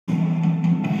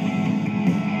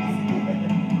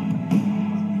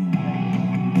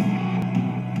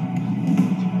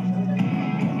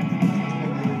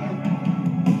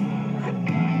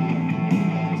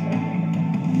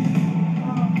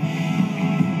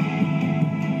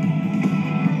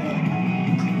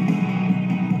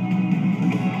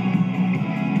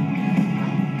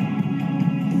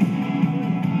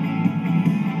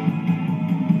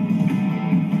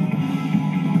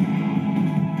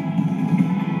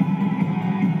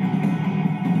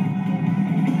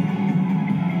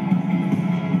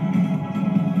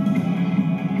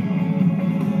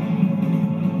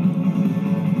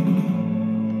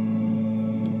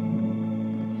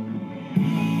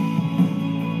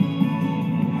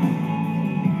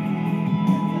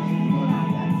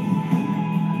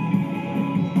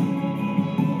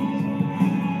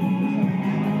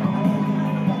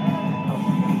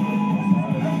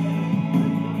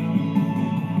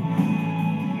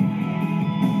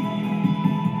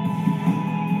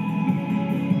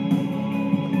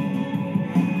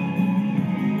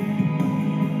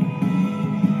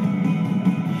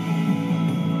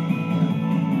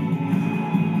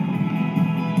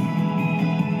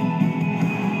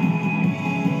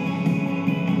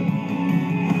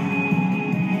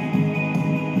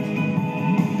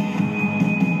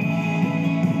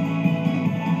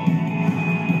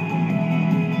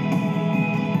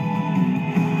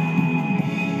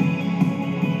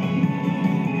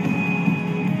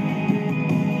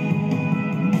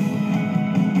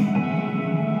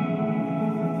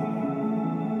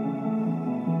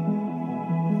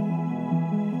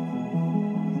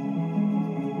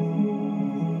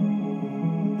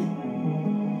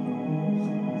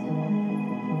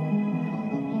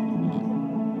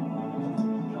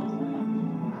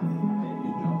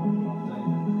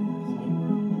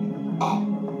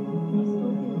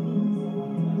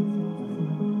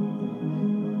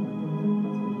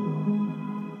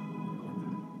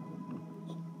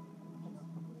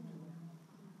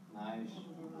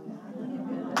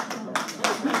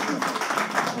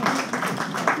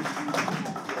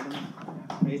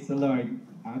the Lord.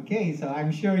 Okay, so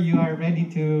I'm sure you are ready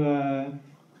to,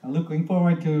 looking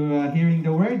forward to hearing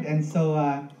the word. And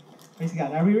so, praise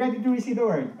God. Are we ready to receive the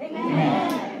word? Amen.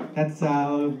 Amen. Let's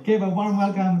give a warm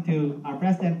welcome to our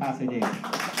President, Pastor James.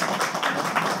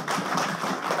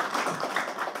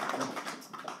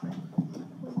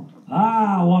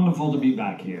 Wonderful to be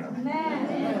back here.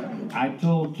 Amen. I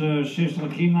told Sister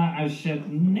Gina, I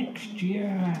said next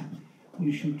year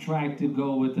we should try to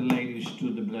go with the ladies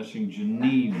to the Blessing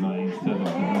Geneva instead of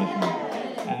the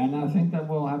Blessing. And I think that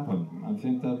will happen. I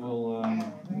think that will,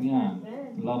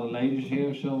 a lot of ladies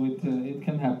here, so it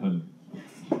can happen.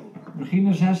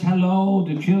 Regina says hello,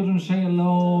 the children say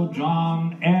hello,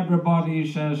 John,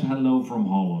 everybody says hello from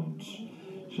Holland.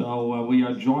 So we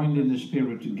are joined in the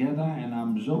Spirit together, and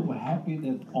I'm so happy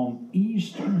that on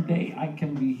Easter Day I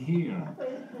can be here.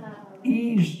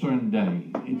 Easter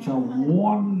Day, it's a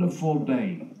wonderful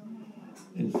day.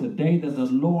 It's the day that the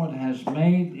Lord has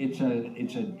made.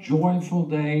 It's a joyful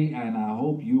day, and I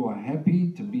hope you are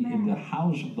happy to be in the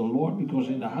house of the Lord, because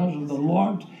in the house of the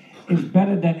Lord is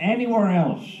better than anywhere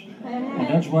else. And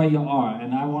that's where you are.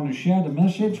 And I want to share the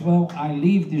message. Well, I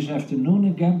leave this afternoon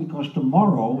again because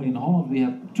tomorrow in Holland we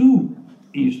have 2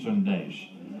 Eastern days.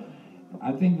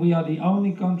 I think we are the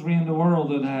only country in the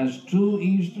world that has 2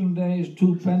 Eastern days,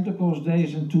 2 Pentecost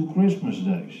days, and 2 Christmas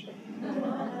days.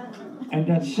 And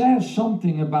that says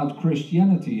something about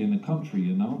Christianity in the country,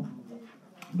 you know.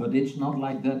 But it's not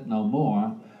like that no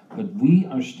more. But we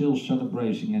are still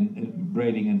celebrating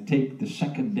and take the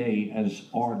second day as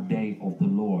our day of the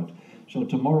Lord. So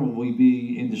tomorrow we'll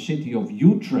be in the city of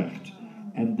Utrecht.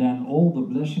 And then all the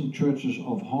blessing churches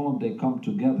of Holland, they come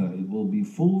together. It will be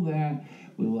full there.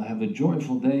 We will have a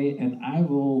joyful day. And I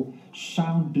will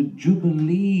sound the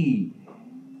Jubilee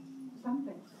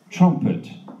trumpet.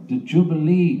 The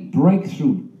Jubilee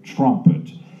breakthrough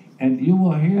trumpet. And you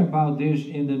will hear about this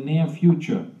in the near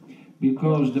future.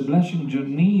 Because the Blessing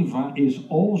Geneva is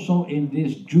also in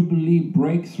this Jubilee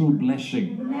breakthrough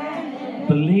blessing. Amen.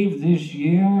 Believe this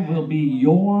year will be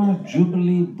your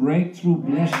Jubilee breakthrough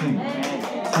blessing.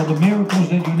 For the miracles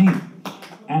that you need.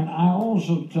 And I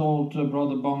also told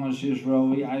Brother Bongas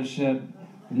Israeli, I said,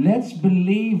 let's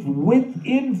believe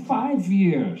within 5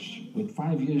 years. With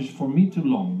 5 years for me too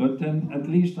long, but then at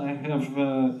least I have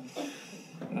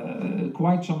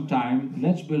quite some time.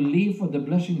 Let's believe for the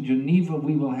Blessing Geneva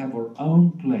we will have our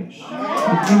own place.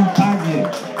 Within 5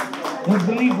 years. Let's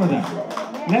believe for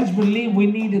that. Let's believe we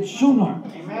need it sooner.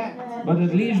 But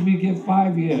at least we give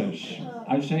 5 years.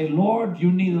 I say, Lord,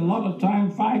 you need a lot of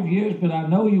time, 5 years, but I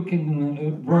know you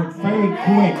can work very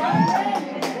quick.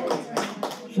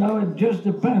 So it just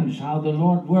depends how the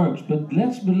Lord works. But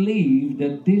let's believe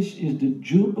that this is the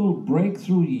Jubilee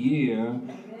breakthrough year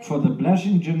for the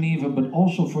Blessing Geneva, but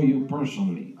also for you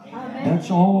personally. That's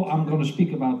all I'm going to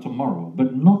speak about tomorrow,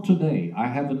 but not today. I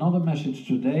have another message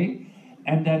today,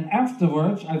 and then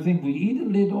afterwards I think we eat a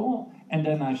little, and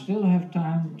then I still have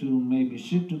time to maybe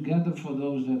sit together for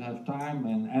those that have time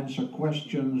and answer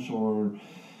questions or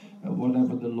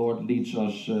whatever the Lord leads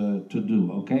us to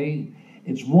do, okay?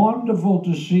 It's wonderful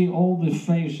to see all the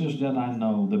faces that I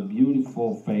know, the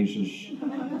beautiful faces.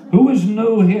 Who is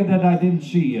new here that I didn't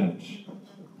see yet?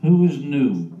 Who is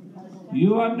new?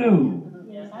 You are new.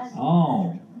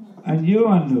 Oh, and you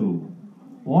are new.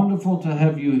 Wonderful to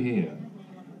have you here.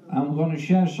 I'm going to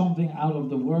share something out of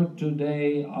the Word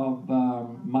today of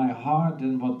my heart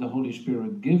and what the Holy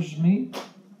Spirit gives me.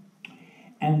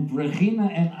 And Regina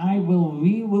and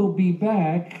we will be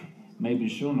back, maybe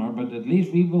sooner, but at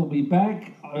least we will be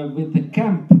back with the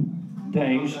camp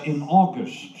days in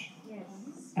August.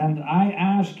 And I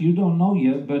ask, you don't know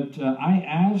yet, but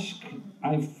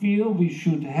I feel we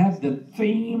should have the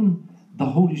theme, the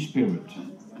Holy Spirit.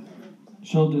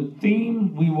 So the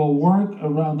theme, we will work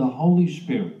around the Holy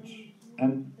Spirit.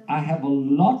 And I have a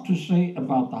lot to say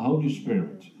about the Holy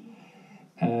Spirit.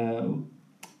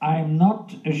 I'm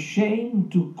not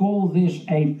ashamed to call this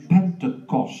a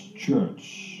Pentecost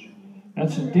church.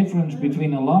 That's the difference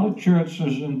between a lot of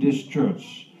churches and this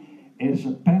church. It's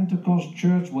a Pentecost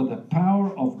church where the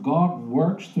power of God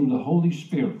works through the Holy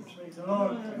Spirit. Praise the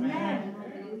Lord. Amen.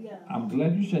 I'm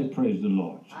glad you say praise the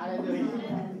Lord.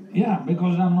 Yeah,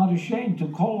 because I'm not ashamed to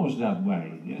call us that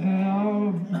way.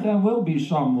 There will be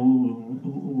some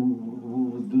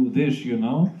who do this, you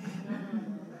know.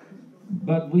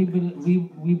 But we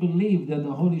believe that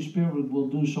the Holy Spirit will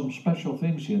do some special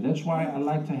things here. That's why I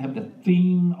like to have the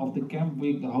theme of the camp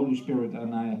week, the Holy Spirit.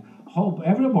 And I hope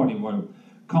everybody will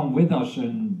come with us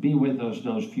and be with us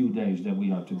those few days that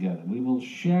we are together. We will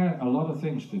share a lot of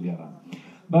things together.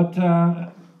 But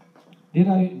Did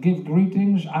I give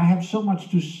greetings? I have so much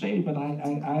to say, but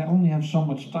I only have so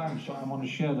much time, so I want to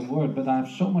share the word. But I have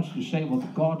so much to say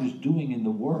what God is doing in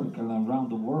the work and around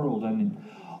the world and in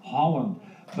Holland.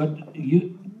 But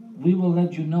we will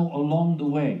let you know along the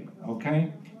way,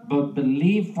 okay? But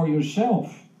believe for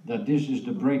yourself that this is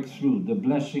the breakthrough, the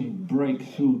blessing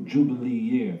breakthrough Jubilee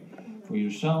year for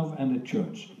yourself and the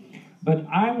church. But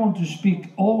I want to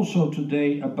speak also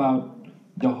today about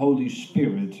the Holy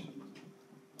Spirit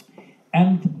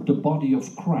and the body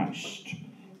of Christ.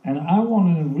 And I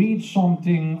want to read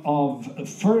something of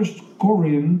 1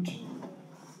 Corinthians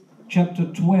chapter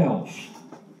 12.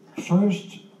 1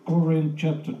 Corinthians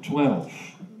chapter 12.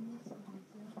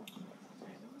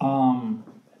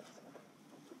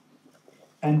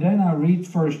 And then I read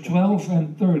verse 12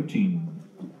 and 13.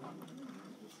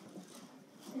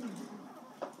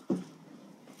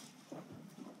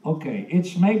 Okay,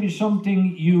 it's maybe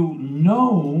something you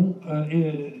know,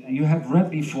 you have read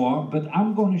before, but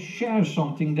I'm going to share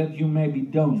something that you maybe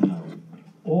don't know.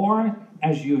 Or,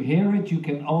 as you hear it, you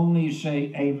can only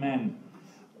say amen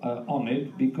on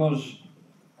it, because,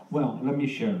 well, let me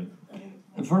share it.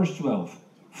 Verse 12.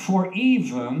 For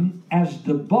even as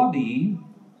the body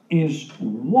is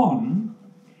one,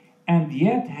 and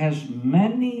yet has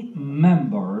many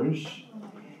members,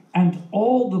 and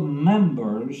all the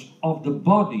members of the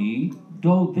body,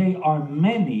 though they are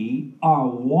many, are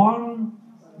one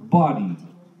body.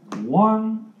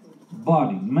 One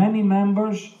body. Many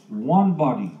members, one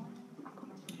body.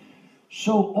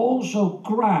 So also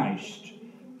Christ,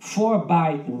 for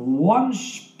by one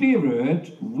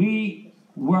Spirit we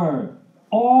were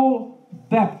all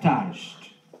baptized.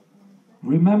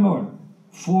 Remember,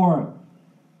 for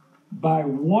by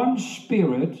one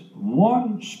Spirit,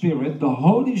 the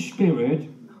Holy Spirit,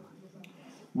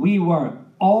 we were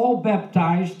all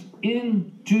baptized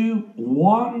into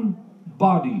one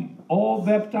body. All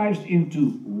baptized into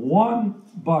one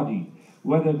body.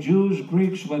 Whether Jews,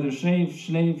 Greeks, whether saved,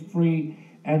 slave, free,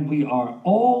 and we are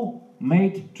all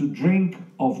made to drink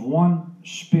of one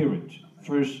Spirit.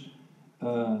 Verse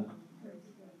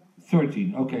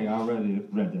 13. Okay, I already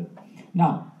read it.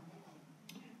 Now,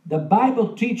 the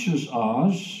Bible teaches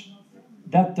us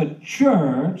that the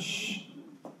church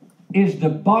is the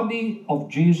body of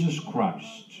Jesus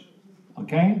Christ.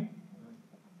 Okay?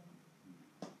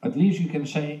 At least you can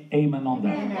say amen on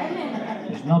that.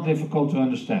 Amen. It's not difficult to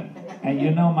understand. And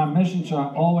you know, my messages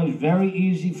are always very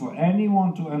easy for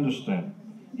anyone to understand.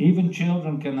 Even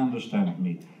children can understand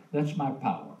me. That's my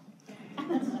power.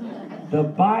 The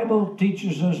Bible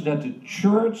teaches us that the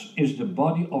church is the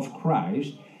body of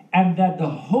Christ, and that the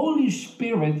Holy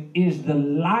Spirit is the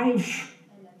life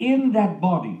in that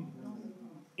body,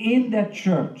 in that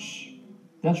church.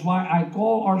 That's why I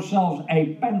call ourselves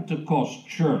a Pentecost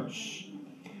church.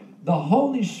 The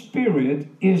Holy Spirit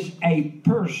is a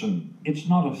person. It's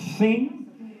not a thing.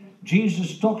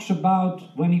 Jesus talks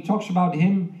about, when he talks about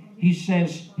him, he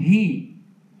says he.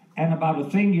 And about a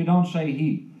thing, you don't say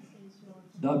he.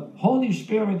 The Holy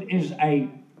Spirit is a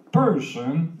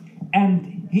person,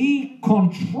 and he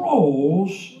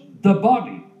controls the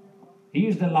body. He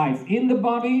is the life in the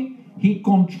body. He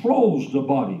controls the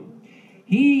body.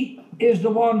 He is the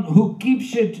one who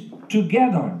keeps it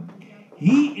together.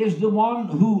 He is the one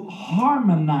who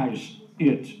harmonizes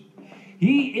it.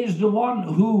 He is the one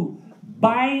who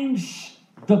binds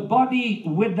the body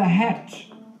with the head.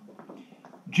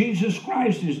 Jesus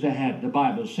Christ is the head, the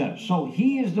Bible says. So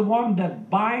he is the one that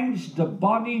binds the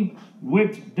body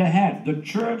with the head, the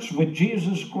church with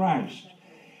Jesus Christ.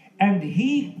 And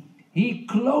he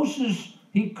clothed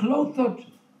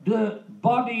the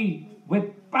body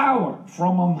with power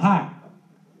from on high.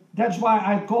 That's why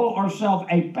I call ourselves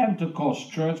a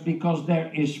Pentecost church, because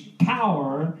there is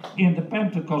power in the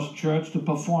Pentecost church to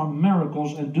perform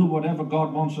miracles and do whatever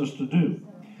God wants us to do.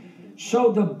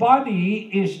 So the body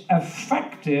is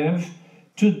effective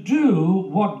to do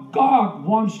what God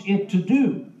wants it to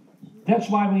do. That's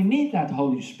why we need that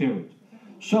Holy Spirit.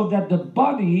 So that the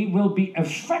body will be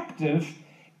effective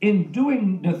in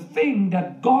doing the thing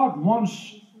that God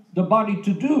wants the body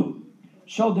to do.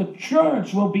 So the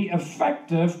church will be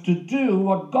effective to do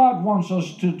what God wants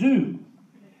us to do.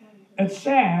 It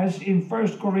says in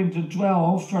 1 Corinthians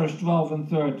 12, verse 12 and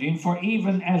 13, for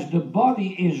even as the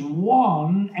body is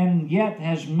one and yet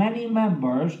has many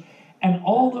members, and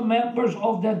all the members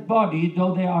of that body,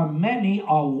 though they are many,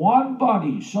 are one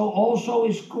body, so also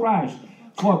is Christ.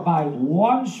 For by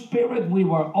one Spirit we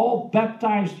were all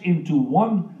baptized into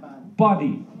one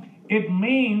body. It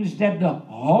means that the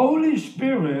Holy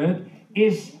Spirit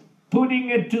is putting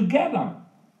it together,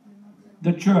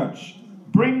 the church,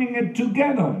 bringing it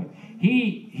together.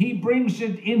 He brings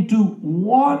it into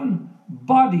one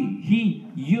body. He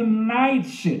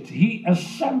unites it. He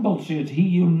assembles it. He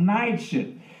unites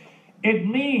it. It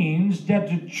means that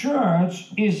the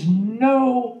church is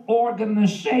no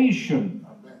organization.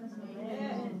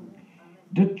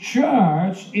 The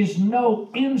church is no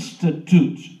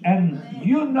institute. And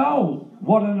you know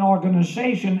what an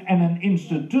organization and an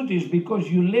institute is because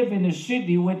you live in a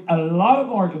city with a lot of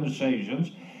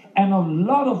organizations and a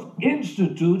lot of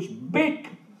institutes. Big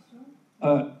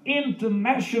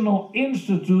international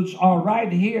institutes are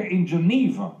right here in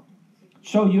Geneva.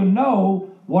 So you know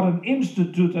what an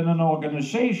institute and an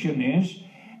organization is.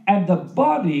 And the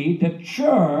body, the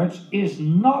church, is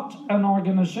not an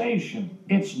organization.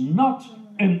 It's not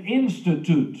an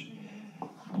institute.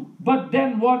 But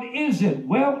then what is it?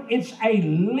 Well, it's a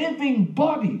living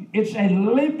body. It's a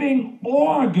living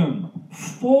organ,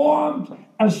 formed,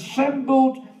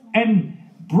 assembled, and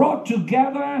brought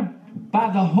together by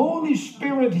the Holy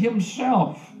Spirit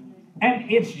Himself. And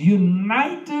it's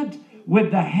united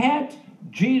with the head,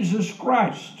 Jesus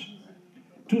Christ.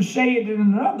 To say it in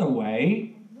another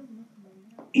way,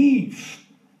 Eve,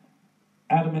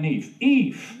 Adam and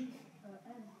Eve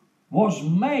was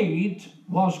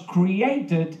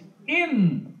created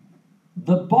in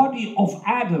the body of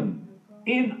Adam,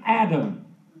 in Adam.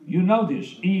 You know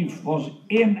this, Eve was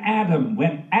in Adam.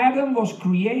 When Adam was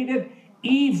created,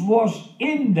 Eve was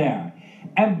in there.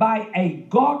 And by a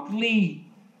godly,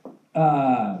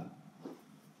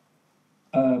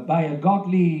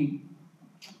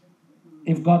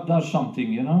 if God does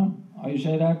something, you know, how you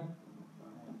say that?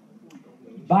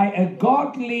 By a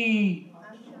godly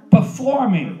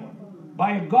performing,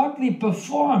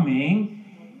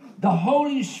 the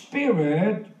Holy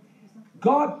Spirit,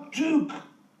 God took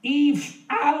Eve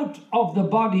out of the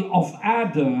body of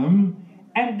Adam,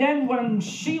 and then when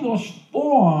she was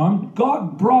formed,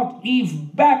 God brought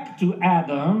Eve back to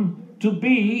Adam to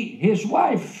be his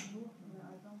wife.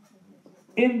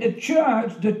 In the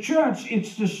church,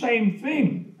 it's the same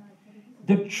thing.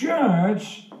 The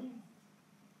church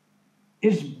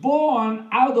is born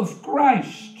out of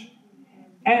Christ,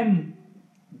 and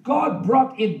God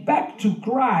brought it back to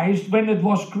Christ when it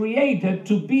was created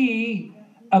to be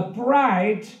a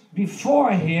bride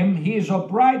before Him. He is a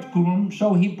bridegroom,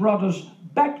 so He brought us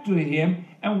back to Him,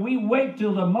 and we wait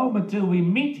till the moment till we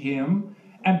meet Him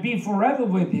and be forever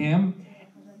with Him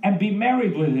and be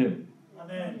married with Him.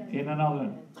 Amen. In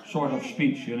another sort of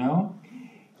speech, you know.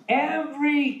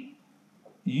 Every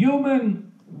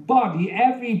human body,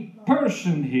 every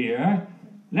person here,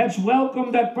 let's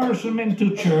welcome that person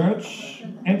into church.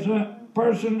 It's a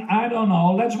person, I don't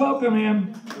know, let's welcome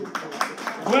him.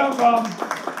 Welcome.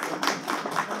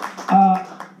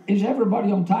 Is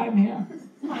everybody on time here?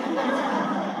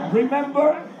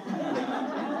 Remember,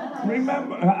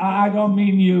 I don't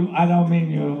mean you,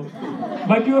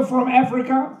 but you're from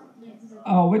Africa?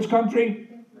 Oh, which country?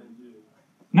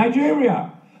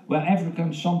 Nigeria. Well,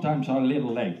 Africans sometimes are a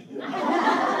little late.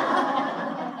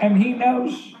 And he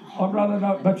knows, or rather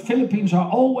not, but Philippines are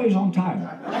always on time.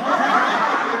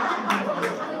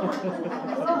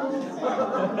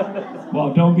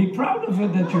 Well, don't be proud of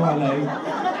it that you are late.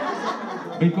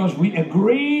 Because we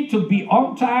agreed to be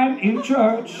on time in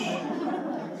church.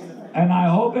 And I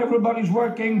hope everybody's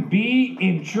working. Be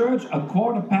in church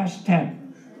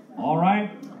 10:15. All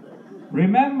right?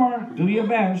 Remember, do your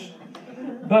best.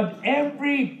 But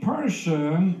every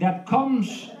person that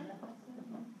comes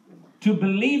to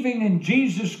believing in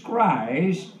Jesus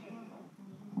Christ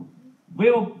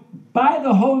will, by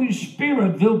the Holy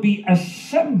Spirit, will be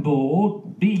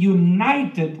assembled, be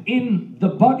united in the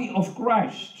body of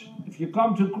Christ. If you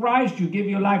come to Christ, you give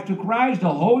your life to Christ,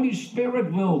 the Holy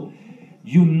Spirit will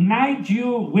unite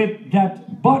you with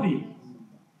that body.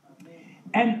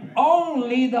 And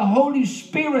only the Holy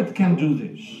Spirit can do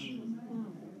this.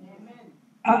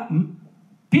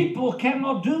 People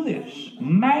cannot do this.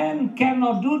 Man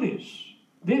cannot do this.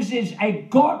 This is a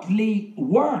godly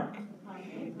work.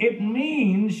 It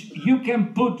means you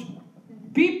can put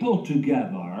people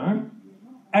together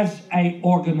as an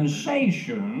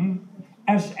organization,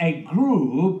 as a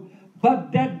group,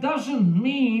 but that doesn't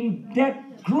mean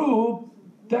that group,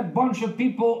 that bunch of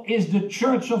people is the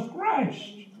church of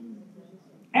Christ.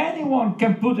 Anyone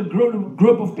can put a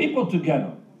group of people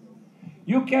together.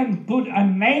 You can put a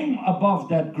name above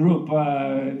that group,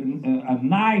 a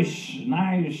nice,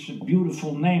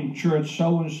 beautiful name, church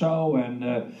so-and-so, and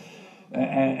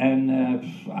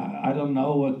I don't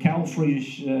know,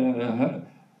 Calvary's,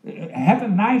 have a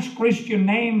nice Christian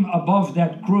name above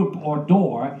that group or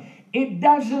door. It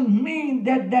doesn't mean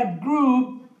that that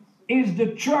group is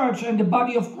the church and the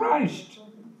body of Christ.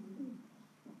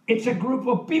 It's a group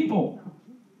of people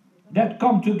that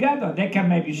come together. They can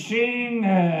maybe sing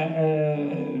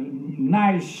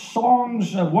nice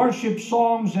songs, worship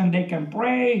songs, and they can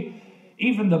pray.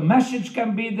 Even the message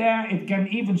can be there. It can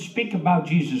even speak about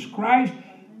Jesus Christ.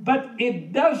 But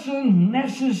it doesn't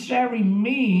necessarily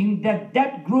mean that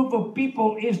that group of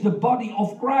people is the body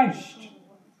of Christ.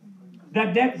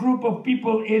 That group of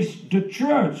people is the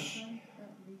church.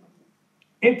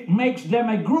 It makes them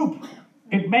a group.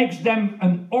 It makes them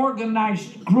an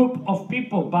organized group of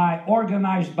people,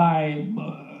 organized by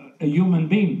a human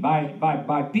being,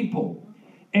 by people.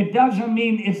 It doesn't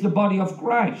mean it's the body of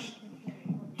Christ.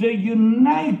 The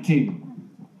uniting,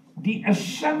 the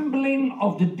assembling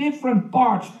of the different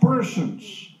parts,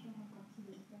 persons,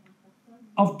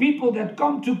 of people that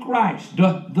come to Christ,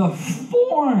 the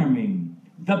forming,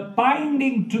 the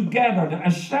binding together, the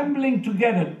assembling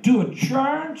together to a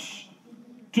church,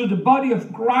 to the body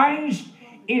of Christ,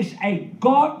 is a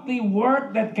godly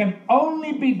work that can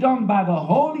only be done by the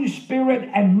Holy Spirit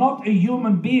and not a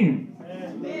human being.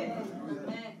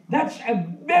 That's a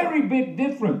very big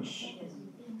difference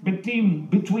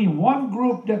between one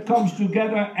group that comes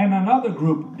together and another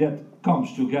group that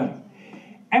comes together.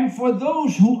 And for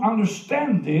those who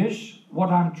understand this,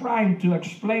 what I'm trying to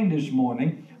explain this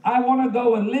morning, I want to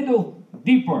go a little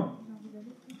deeper.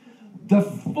 The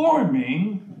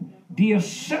forming, the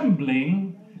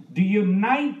assembling, the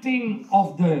uniting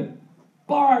of the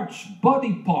parts,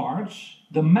 body parts,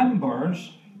 the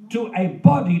members, to a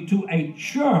body, to a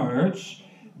church,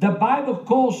 the Bible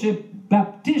calls it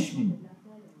baptism.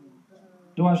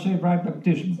 Do I say it right?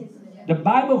 Baptism. The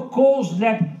Bible calls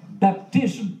that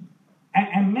baptism.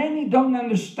 And many don't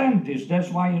understand this. That's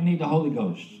why you need the Holy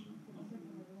Ghost.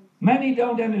 Many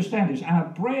don't understand this. And I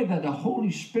pray that the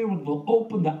Holy Spirit will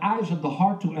open the eyes of the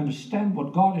heart to understand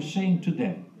what God is saying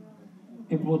today.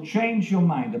 It will change your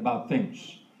mind about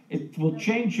things. It will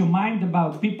change your mind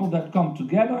about people that come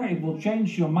together. It will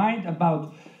change your mind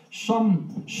about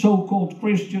some so-called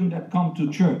Christian that come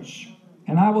to church.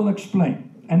 And I will explain.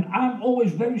 And I'm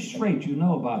always very straight, you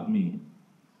know about me.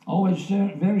 Always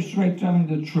very straight, telling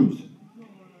the truth.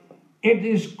 It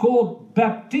is called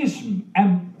baptism.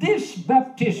 And this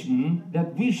baptism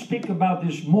that we speak about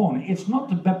this morning, it's not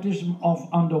the baptism of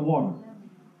underwater.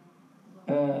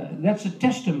 That's a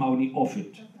testimony of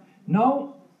it.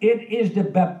 No, it is the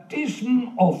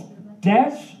baptism of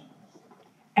death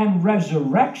and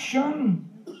resurrection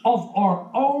of our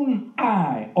own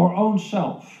I, our own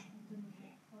self.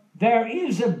 There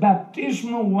is a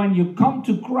baptism when you come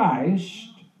to Christ,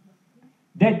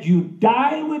 that you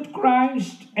die with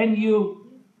Christ and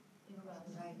you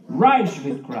rise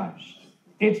with Christ.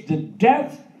 It's the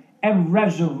death and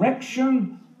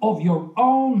resurrection of your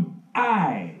own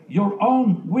I, your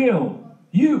own will,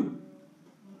 you.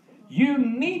 You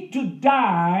need to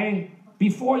die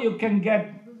before you can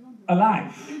get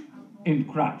alive in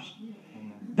Christ.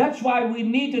 That's why we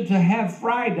needed to have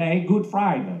Friday, Good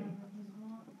Friday.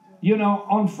 You know,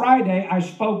 on Friday I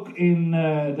spoke in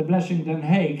the Blessing Den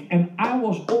Haag, and I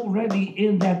was already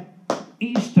in that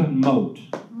Eastern mode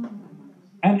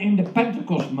and in the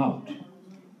Pentecost mode.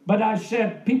 But I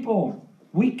said, people,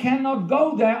 we cannot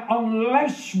go there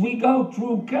unless we go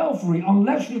through Calvary,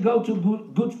 unless we go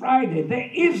to Good Friday. There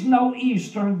is no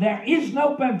Easter, there is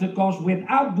no Pentecost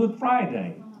without Good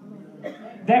Friday.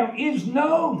 There is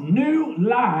no new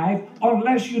life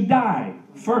unless you die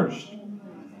first.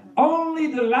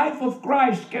 Only the life of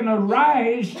Christ can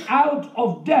arise out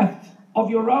of death, of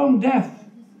your own death.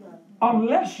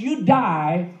 Unless you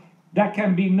die, there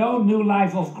can be no new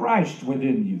life of Christ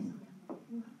within you.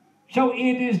 So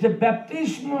it is the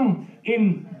baptism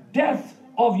in death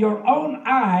of your own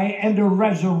I and the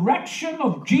resurrection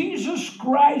of Jesus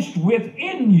Christ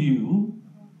within you,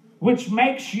 which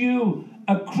makes you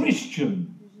a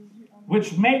Christian,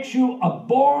 which makes you a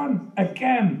born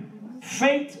again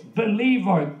faith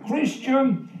believer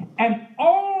Christian. And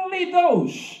only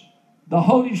those the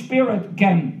Holy Spirit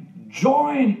can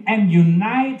join and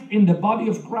unite in the body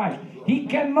of Christ. He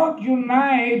cannot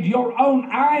unite your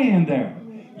own I in there.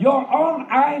 Your own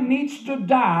I needs to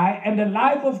die, and the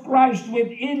life of Christ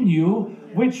within you,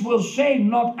 which will say,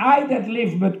 not I that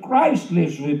live, but Christ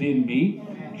lives within me,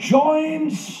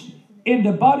 joins in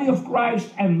the body of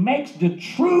Christ and makes the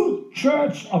true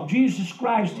church of Jesus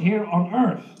Christ here on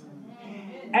earth.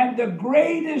 And the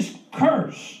greatest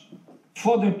curse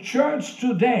for the church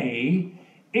today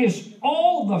is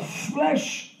all the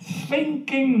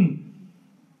flesh-thinking,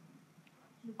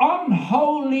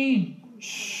 unholy,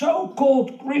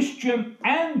 so-called Christian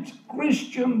and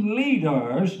Christian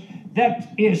leaders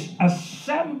that is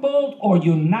assembled or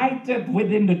united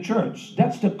within the church.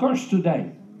 That's the curse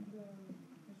today.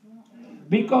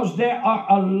 Because there are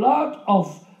a lot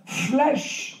of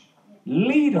flesh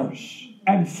leaders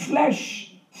and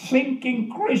flesh thinking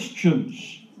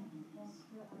Christians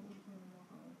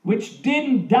which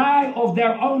didn't die of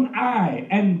their own eye,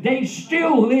 and they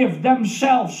still live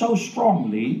themselves so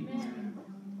strongly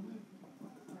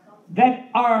that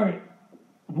are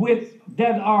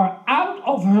out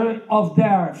of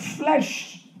their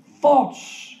flesh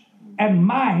thoughts and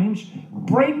minds,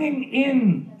 bringing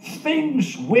in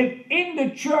things within the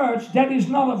church that is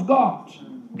not of God.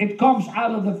 It comes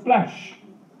out of the flesh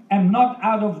and not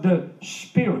out of the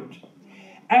spirit.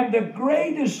 And the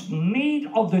greatest need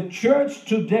of the church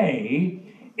today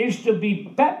is to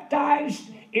be baptized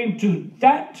into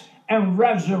death and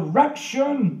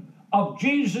resurrection of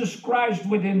Jesus Christ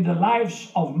within the lives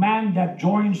of man that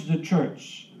joins the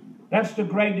church. That's the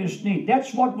greatest need.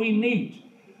 That's what we need.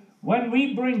 When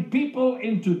we bring people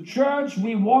into church,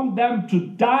 we want them to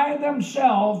die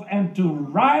themselves and to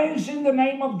rise in the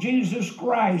name of Jesus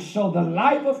Christ, so the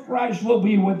life of Christ will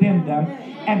be within them,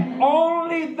 and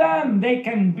only then they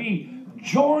can be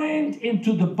joined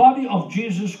into the body of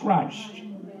Jesus Christ,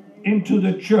 into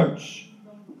the church.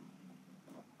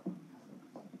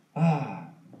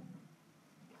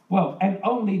 Well, and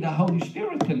only the Holy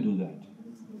Spirit can do that.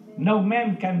 No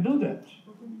man can do that.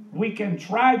 We can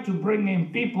try to bring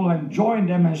in people and join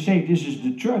them and say this is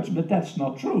the church, but that's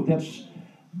not true.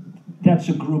 That's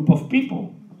a group of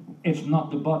people. It's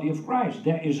not the body of Christ.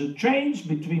 There is a change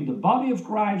between the body of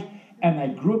Christ and a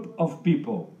group of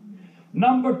people.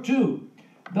 Number 2,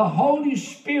 the Holy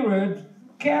Spirit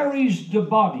carries the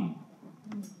body.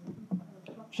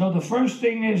 So the first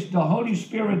thing is the Holy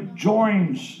Spirit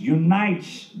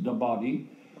unites the body.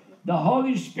 The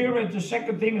Holy Spirit, the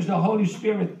second thing is the Holy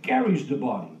Spirit carries the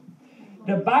body.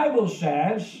 The Bible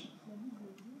says,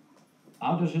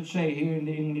 how does it say here in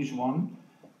the English one?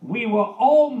 We were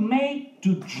all made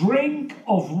to drink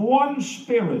of one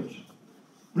spirit.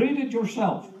 Read it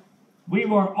yourself. We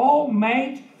were all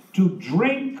made to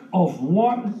drink of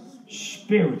one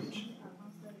spirit.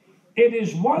 It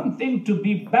is one thing to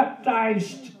be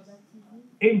baptized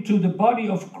into the body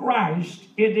of Christ.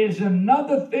 It is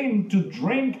another thing to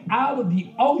drink out of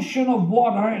the ocean of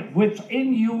water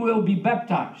within you will be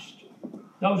baptized.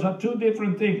 Those are two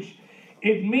different things.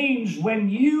 It means when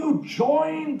you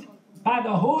joined by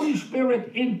the Holy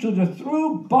Spirit into the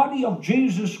true body of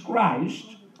Jesus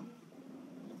Christ,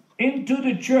 into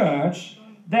the church,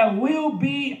 there will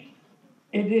be,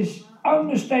 it is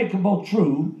unmistakable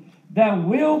true, there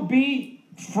will be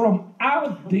from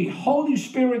out the Holy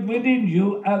Spirit within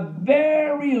you a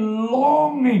very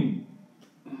longing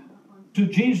to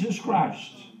Jesus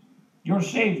Christ, your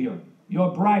Savior,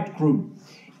 your bridegroom.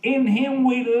 In Him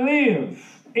we live,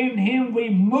 in Him we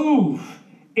move,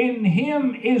 in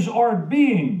Him is our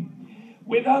being.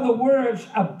 With other words,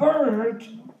 a bird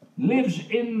lives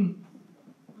in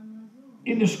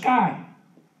the sky.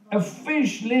 A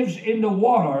fish lives in the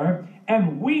water,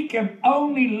 and we can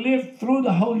only live through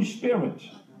the Holy Spirit.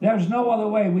 There's no other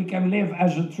way we can live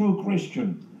as a true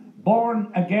Christian,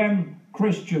 born again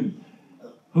Christian,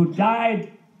 who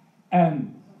died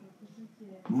and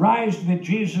rise with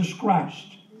Jesus Christ.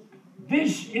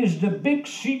 This is the big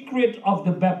secret of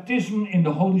the baptism in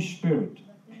the Holy Spirit.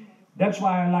 That's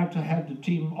why I like to have the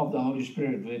team of the Holy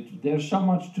Spirit. There's so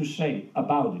much to say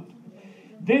about it.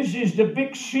 This is the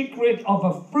big secret of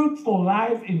a fruitful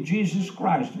life in Jesus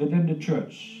Christ within the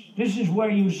church. This is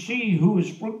where you see who is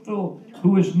fruitful,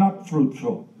 who is not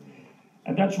fruitful.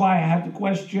 And that's why I have the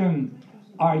question,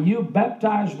 are you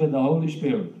baptized with the Holy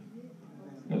Spirit?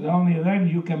 Because only then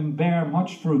you can bear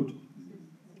much fruit,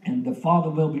 and the Father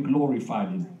will be glorified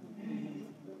in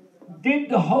it. Did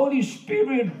the Holy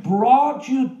Spirit brought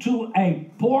you to a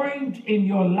point in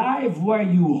your life where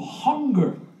you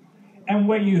hunger and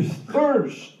where you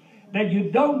thirst, that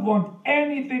you don't want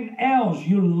anything else?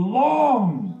 You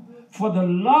long for the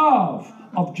love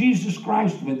of Jesus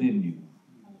Christ within you.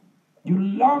 You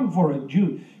long for it.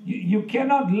 You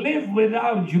cannot live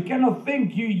without it. You cannot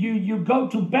think. You go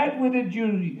to bed with it.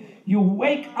 You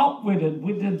wake up with it,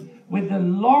 with the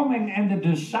longing and the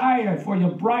desire for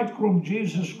your bridegroom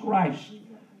Jesus Christ.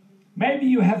 Maybe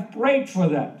you have prayed for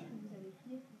that.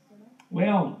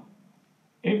 Well,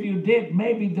 if you did,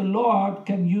 maybe the Lord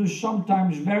can use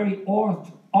sometimes very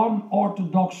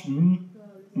unorthodox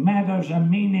matters and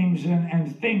meanings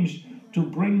and things to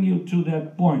bring you to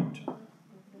that point.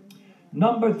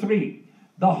 Number 3,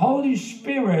 the Holy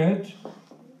Spirit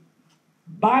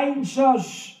binds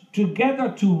us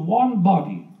together to one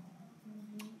body.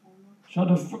 So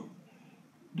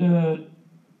the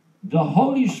the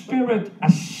Holy Spirit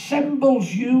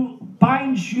assembles you,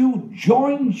 binds you,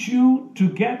 joins you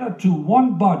together to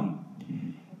one body.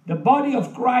 The body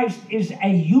of Christ is a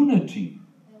unity,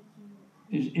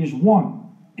 is one,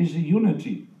 is a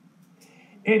unity.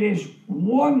 It is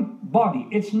one body.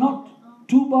 It's not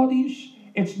two bodies,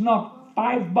 it's not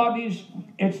 5 bodies,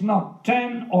 it's not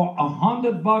 10 or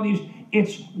 100 bodies,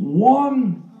 it's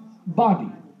one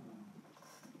body.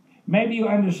 Maybe you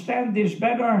understand this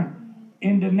better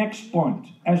in the next point,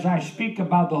 as I speak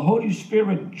about the Holy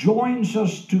Spirit joins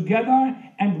us together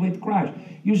and with Christ.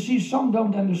 You see, some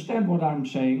don't understand what I'm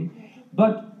saying,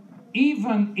 but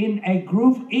even in a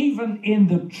group, even in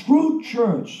the true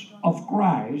church of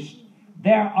Christ,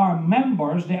 there are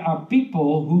members, there are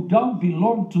people who don't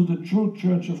belong to the true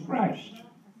church of Christ.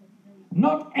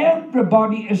 Not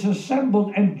everybody is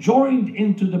assembled and joined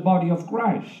into the body of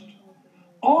Christ.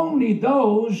 Only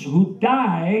those who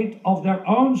died of their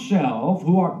own self,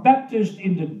 who are baptized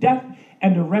in the death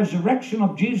and the resurrection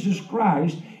of Jesus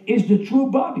Christ, is the true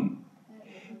body.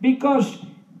 Because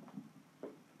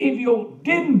if you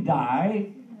didn't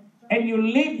die and you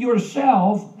live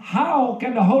yourself, how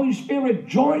can the Holy Spirit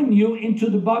join you into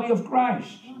the body of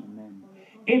Christ?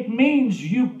 It means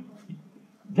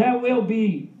there will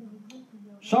be,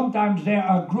 sometimes there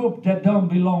are groups that don't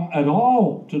belong at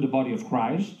all to the body of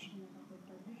Christ.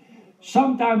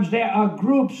 Sometimes there are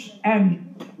groups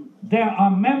and there are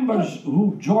members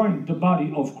who join the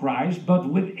body of Christ, but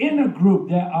within a group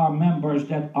there are members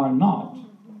that are not.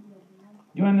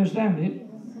 You understand it?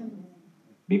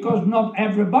 Because not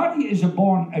everybody is a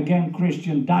born-again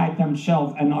Christian, died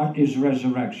themselves and is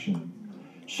resurrection.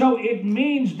 So it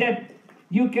means that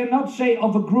you cannot say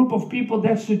of a group of people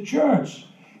that's the church.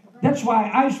 That's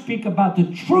why I speak about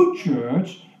the true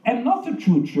church and not the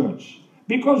true church.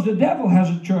 Because the devil has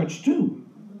a church too.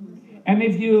 And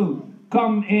if you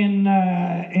come in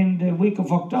the week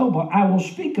of October, I will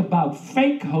speak about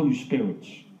fake Holy Spirits.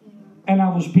 And I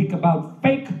will speak about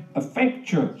a fake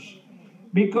church.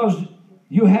 Because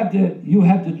you have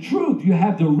the truth, you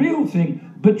have the real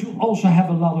thing, but you also have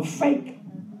a lot of fake.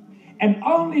 And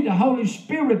only the Holy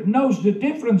Spirit knows the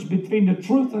difference between the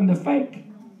truth and the fake.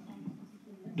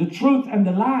 The truth and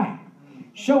the lie.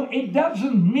 So it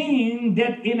doesn't mean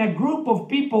that in a group of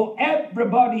people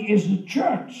everybody is the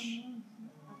church.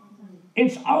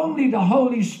 It's only the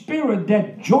Holy Spirit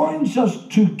that joins us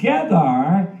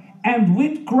together and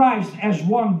with Christ as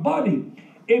one body.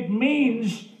 It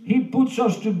means He puts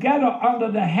us together under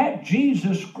the head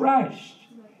Jesus Christ.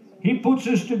 He puts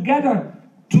us together.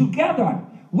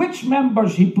 Which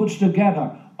members He puts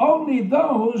together? Only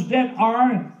those that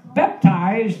are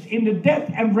baptized in the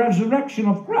death and resurrection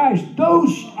of Christ.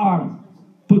 Those are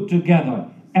put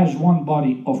together as one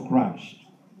body of Christ.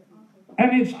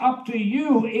 And it's up to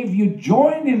you if you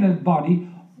join in that body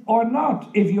or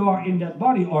not, if you are in that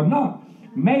body or not.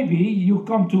 Maybe you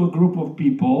come to a group of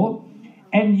people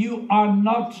and you are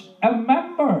not a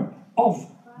member of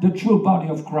the true body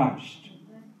of Christ.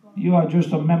 You are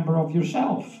just a member of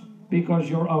yourself because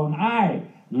your own I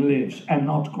lives and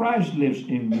not Christ lives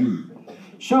in you.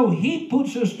 So He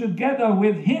puts us together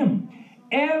with Him.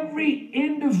 Every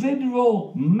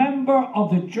individual member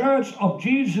of the church of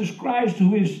Jesus Christ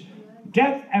who is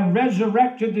dead and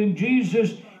resurrected in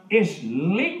Jesus is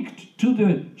linked to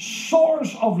the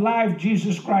source of life,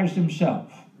 Jesus Christ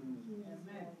Himself.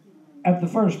 At the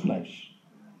first place.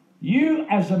 You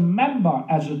as a member,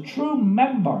 as a true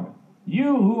member,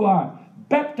 you who are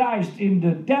baptized in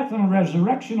the death and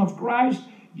resurrection of Christ,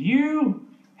 you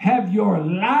have your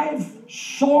life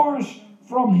source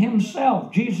from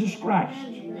Himself, Jesus Christ.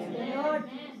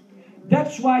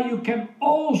 That's why you can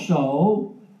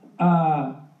also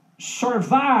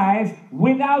survive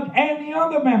without any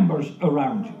other members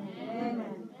around you.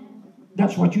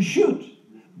 That's what you should.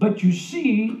 But you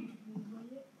see,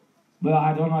 well,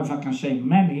 I don't know if I can say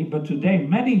many, but today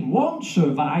many won't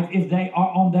survive if they are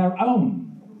on their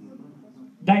own.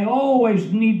 They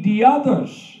always need the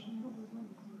others.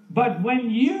 But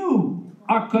when you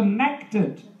are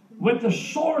connected with the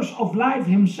source of life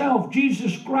Himself,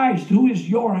 Jesus Christ, who is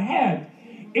your head,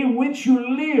 in which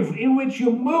you live, in which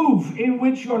you move, in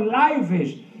which your life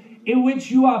is, in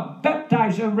which you are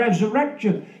baptized and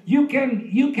resurrected, you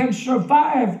can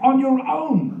survive on your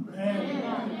own.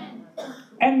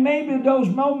 And maybe those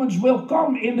moments will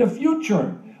come in the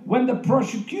future when the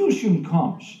persecution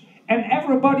comes and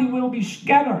everybody will be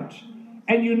scattered.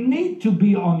 And you need to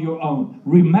be on your own.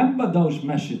 Remember those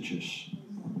messages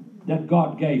that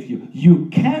God gave you. You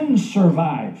can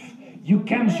survive. You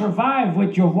can survive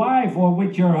with your wife or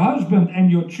with your husband and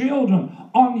your children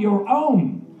on your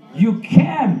own. You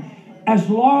can, as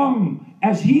long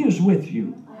as He is with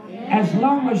you. As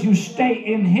long as you stay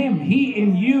in Him, He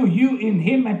in you, you in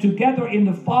Him, and together in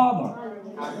the Father.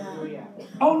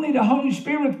 Only the Holy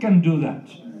Spirit can do that.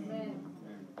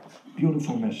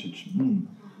 Beautiful message.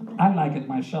 I like it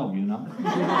myself, you know.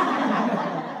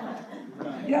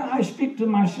 Yeah, I speak to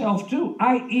myself too.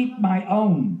 I eat my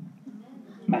own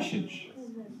message.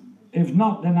 If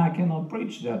not, then I cannot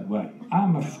preach that way.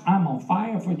 I'm on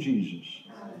fire for Jesus.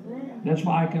 That's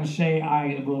why I can say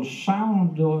I will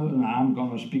sound. I'm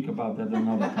going to speak about that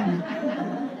another time.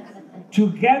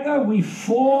 Together we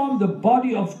form the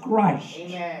body of Christ.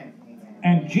 Amen.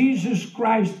 And Jesus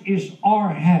Christ is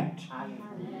our head.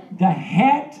 The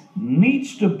head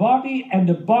needs the body, and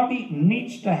the body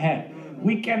needs the head.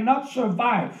 We cannot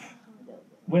survive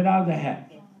without the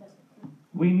head.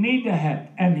 We need the head,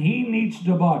 and He needs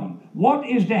the body. What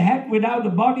is the head without the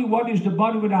body? What is the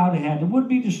body without the head? It would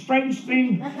be the strange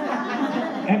thing.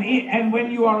 And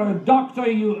when you are a doctor,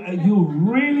 you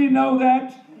really know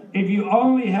that. If you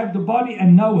only have the body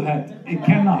and no head, it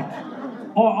cannot.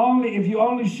 Or if you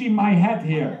only see my head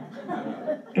here.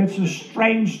 It's a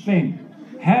strange thing.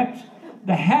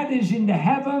 The head is in the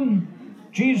heaven.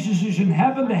 Jesus is in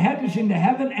heaven. The head is in the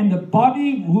heaven. And the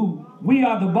body, who we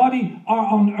are the body, are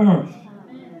on earth.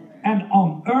 And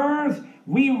on earth,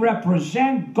 we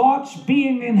represent God's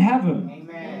being in heaven.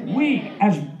 Amen. We,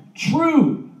 as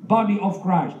true body of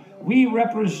Christ, we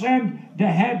represent the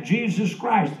head, Jesus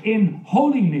Christ, in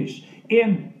holiness,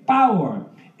 in power,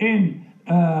 in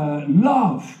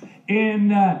love,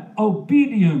 in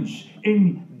obedience,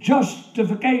 in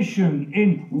justification,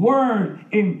 in word,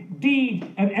 in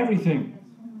deed, and everything.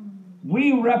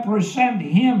 We represent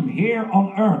Him here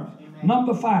on earth. Amen.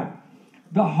 Number 5,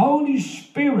 the Holy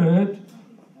Spirit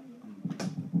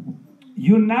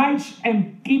unites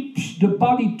and keeps the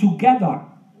body together.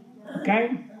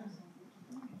 Okay?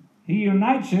 He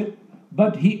unites it,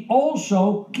 but He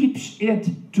also keeps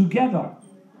it together.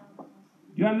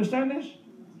 You understand this?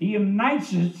 He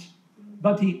unites it,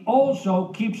 but He also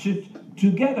keeps it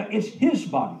together. It's His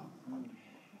body.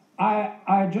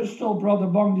 I just told Brother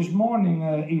Bong this morning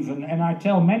even, and I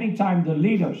tell many times the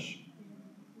leaders,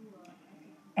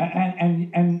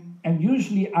 and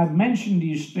usually I mention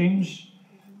these things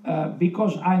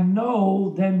because I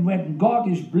know then when God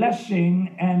is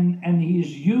blessing and He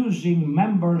is using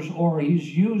members, or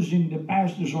He's using the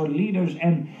pastors or leaders,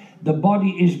 and the body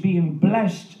is being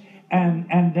blessed,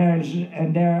 and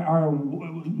there are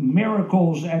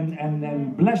miracles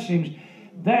and blessings,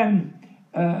 then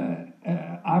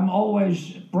I'm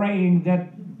always praying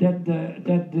that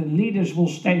the leaders will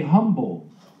stay humble.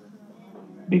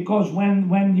 Because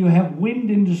when you have wind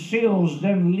in the sails,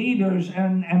 then leaders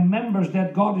and members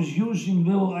that God is using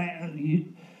will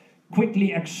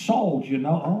quickly exalt, you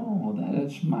know. Oh,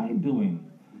 that's my doing.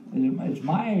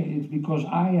 It's because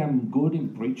I am good in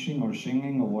preaching or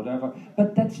singing or whatever.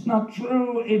 But that's not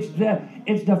true. It's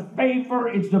the favor,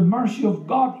 it's the mercy of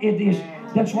God.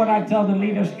 That's what I tell the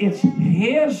leaders. It's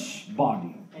His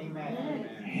body. Amen.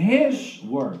 His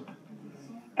work.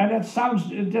 And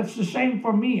that's the same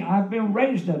for me. I've been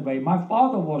raised that way. My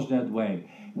father was that way.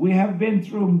 We have been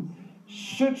through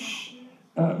such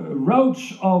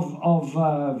roads of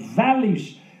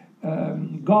valleys.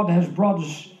 God has brought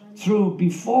us through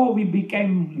before we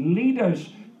became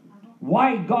leaders.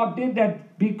 Why God did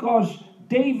that? Because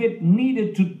David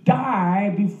needed to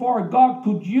die before God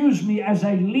could use me as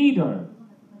a leader.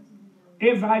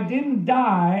 If I didn't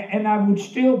die and I would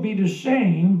still be the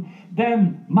same,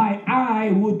 then my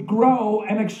eye would grow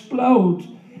and explode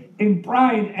in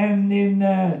pride and in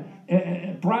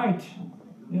pride.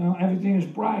 You know, everything is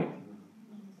pride.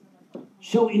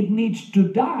 So it needs to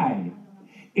die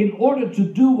in order to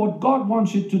do what God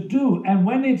wants it to do. And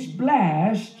when it's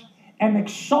blessed and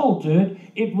exalted,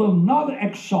 it will not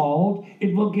exalt.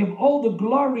 It will give all the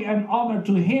glory and honor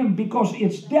to Him, because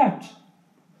it's dead.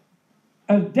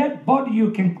 A dead body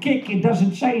you can kick, it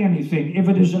doesn't say anything. If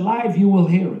it is alive, you will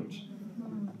hear it.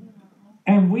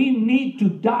 And we need to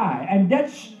die. And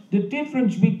that's the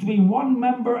difference between one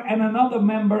member and another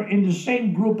member in the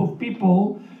same group of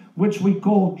people, which we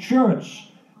call church.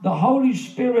 The Holy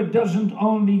Spirit doesn't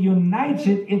only unite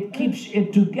it, it keeps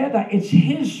it together. It's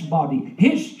His body,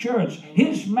 His church,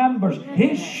 His members,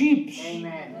 His sheep.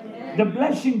 The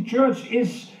Blessing Church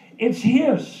it's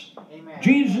His.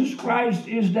 Jesus Christ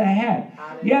is the head.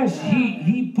 Yes,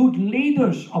 he put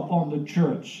leaders upon the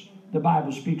church, the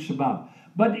Bible speaks about.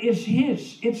 But it's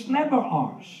His. It's never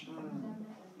ours.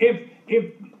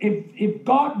 If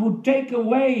God would take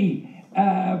away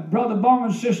Brother Bong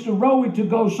and Sister Rowie to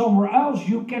go somewhere else,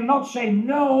 you cannot say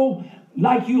no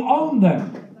like you own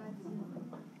them.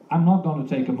 I'm not going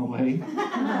to take them away.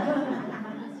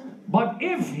 But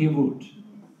if he would.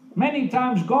 Many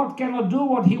times God cannot do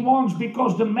what he wants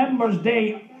because the members,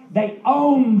 they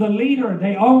own the leader,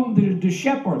 they own the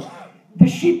shepherd. The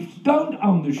sheep don't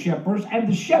own the shepherds, and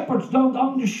the shepherds don't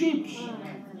own the sheep.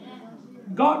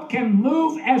 God can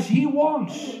move as he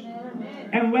wants.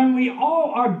 And when we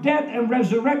all are dead and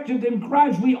resurrected in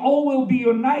Christ, we all will be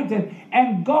united,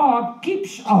 and God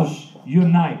keeps us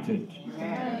united.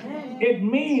 It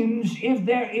means if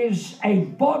there is a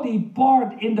body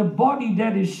part in the body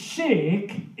that is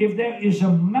sick, if there is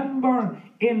a member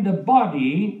in the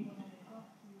body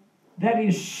that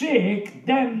is sick,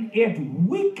 then it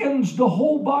weakens the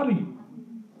whole body.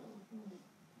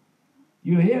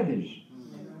 You hear this?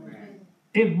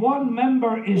 If one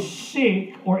member is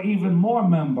sick, or even more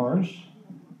members,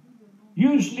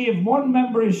 usually if one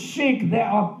member is sick, there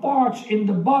are parts in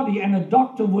the body, and a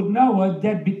doctor would know it,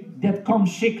 that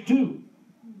comes sick too.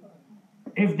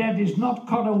 If that is not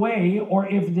cut away, or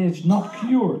if it is not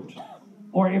cured,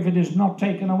 or if it is not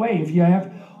taken away. If you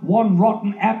have one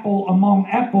rotten apple among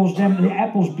apples, then the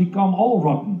apples become all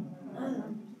rotten.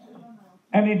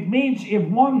 And it means if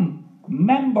one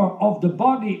member of the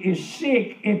body is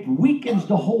sick, it weakens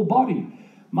the whole body.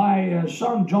 My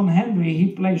son John Henry, he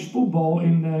plays football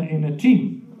in a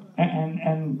team,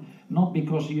 and not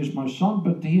because he is my son,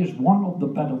 but he is one of the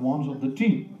better ones of the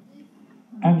team.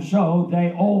 And so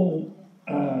they all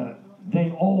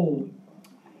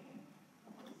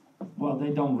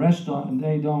they don't rest on,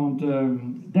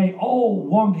 they all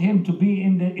want him to be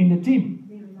in the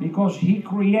team, because he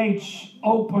creates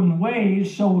open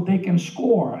ways so they can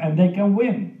score and they can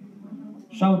win.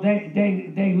 So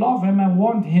they love him and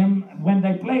want him. When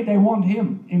they play, they want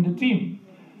him in the team.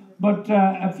 But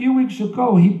a few weeks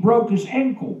ago, he broke his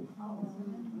ankle.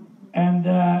 And,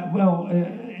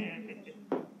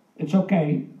 it's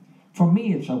okay. For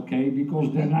me, it's okay,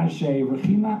 because then I say,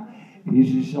 Regina, this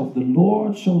is of the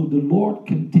Lord, so the Lord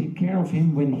can take care of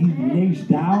him when he lays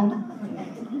down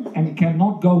and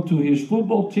cannot go to his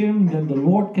football team, then the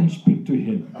Lord can speak to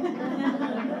him.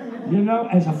 You know,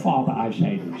 as a father I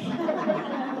say this.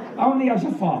 Only as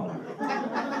a father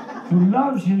who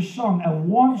loves his son and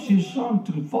wants his son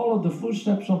to follow the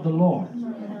footsteps of the Lord.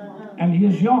 And he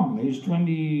is young, he's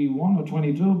 21 or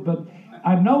 22, but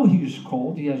I know he's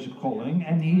called, he has a calling,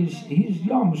 and he's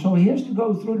young, so he has to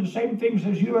go through the same things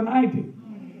as you and I do.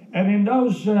 And in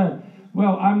those,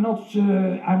 I'm not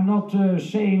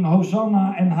saying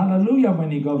Hosanna and Hallelujah when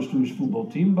he goes to his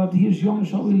football team, but he's young,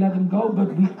 so we let him go.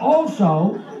 But we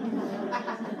also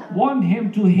want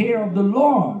him to hear of the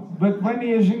Lord. But when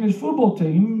he is in his football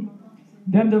team,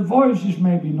 then the voice is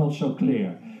maybe not so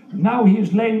clear. Now he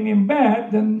is laying in bed,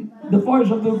 then the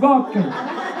voice of the God can.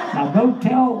 Now don't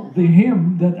tell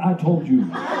him that I told you.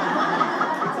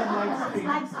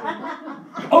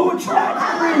 Oh, it's light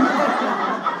screen.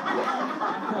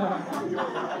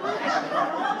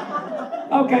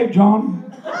 Okay, John.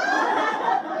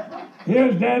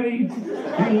 Here's Daddy.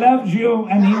 He loves you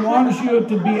and he wants you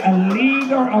to be a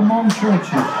leader among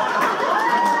churches.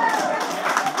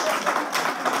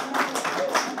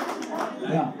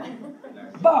 Yeah.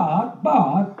 But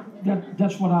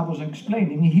that's what I was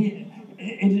explaining. He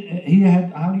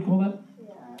had, how do you call that?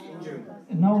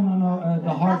 No, the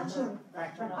heart.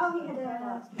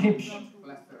 Hips.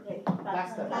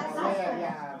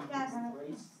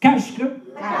 Casket.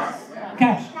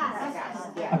 Cast.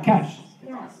 A cast.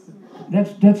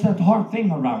 That's that hard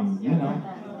thing around, you know.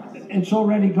 It's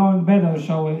already going better,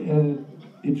 so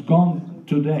it's gone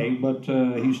today, but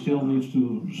he still needs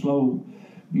to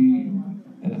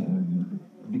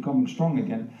becoming strong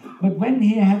again. But when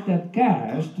he had that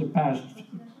cast the past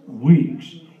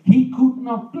weeks, he could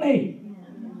not play.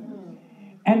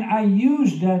 And I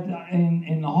used that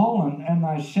in Holland, and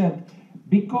I said,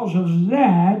 because of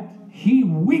that, he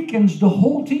weakens the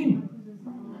whole team.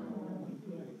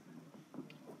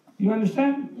 You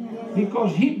understand?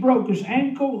 Because he broke his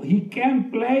ankle, he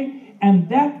can't play, and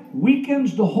that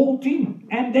weakens the whole team.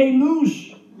 And they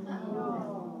lose.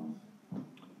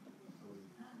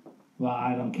 Well,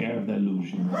 I don't care if they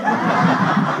lose. You know.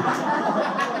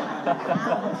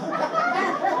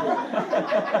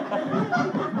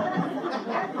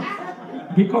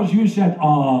 Because you said,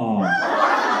 oh.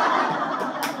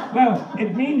 Well,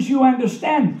 it means you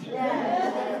understand.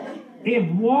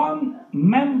 If one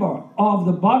member of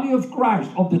the body of Christ,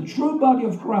 of the true body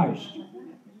of Christ,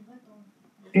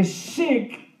 is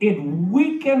sick, it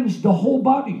weakens the whole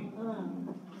body.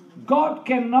 God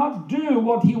cannot do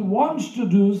what he wants to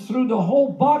do through the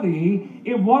whole body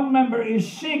if one member is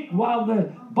sick while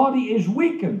the body is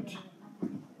weakened.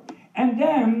 And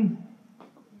then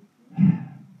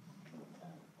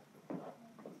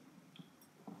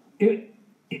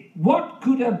What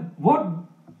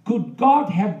could God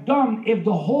have done if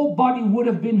the whole body would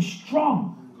have been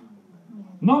strong?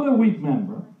 Not a weak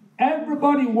member.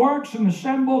 Everybody works and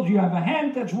assembles. You have a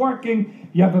hand that's working.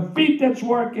 You have a feet that's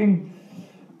working.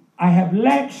 I have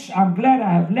legs. I'm glad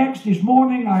I have legs. This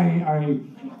morning I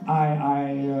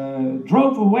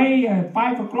drove away at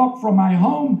 5 o'clock from my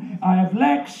home. I have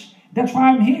legs. That's why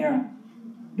I'm here.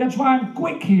 That's why I'm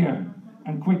quick here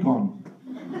and quick on.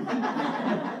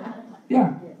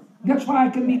 Yeah. That's why I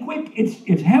can be quick.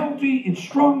 It's healthy, it's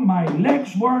strong, my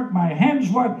legs work, my hands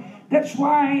work. That's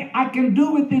why I can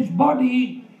do with this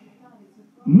body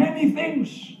many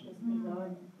things.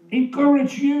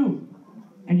 Encourage you,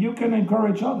 and you can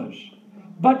encourage others.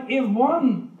 But if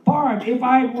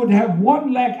I would have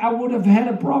one leg, I would have had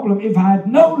a problem. If I had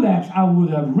no legs, I would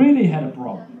have really had a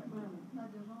problem.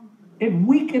 It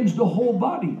weakens the whole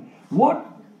body. What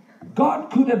God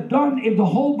could have done if the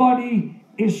whole body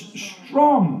is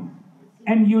strong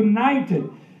and united.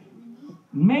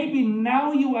 Maybe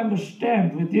now you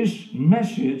understand with this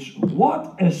message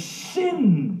what a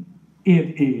sin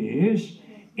it is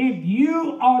if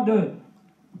you are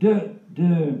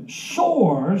the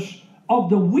source of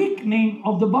the weakening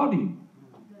of the body.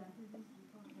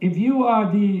 If you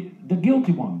are the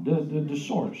guilty one, the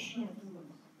source.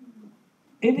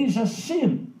 It is a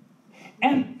sin.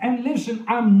 And listen,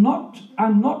 I'm not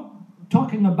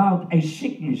talking about a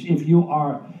sickness.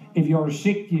 If you're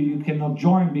sick, you cannot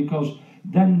join, because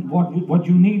then what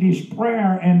you need is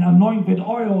prayer and anoint with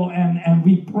oil, and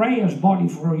we pray as body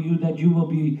for you that you will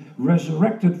be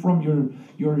resurrected from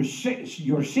your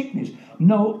sickness.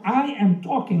 No, I am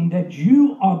talking that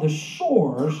you are the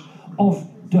source of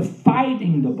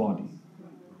dividing the body.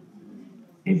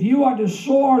 If you are the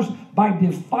source by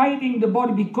dividing the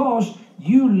body because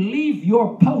you leave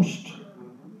your post,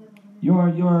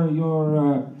 your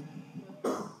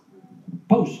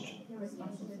post,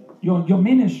 your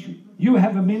ministry. You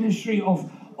have a ministry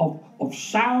of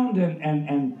sound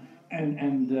and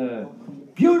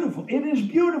beautiful. It is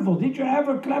beautiful. Did you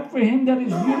ever clap for him? That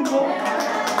is beautiful.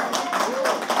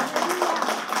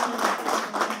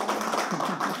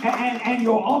 And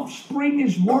your offspring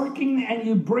is working, and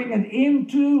you bring it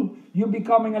into, you're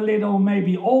becoming a little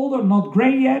maybe older, not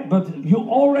gray yet, but you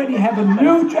already have a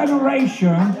new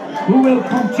generation who will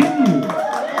continue.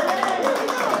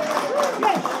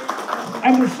 Yes.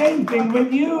 And the same thing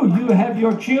with you. You have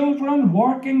your children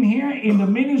working here in the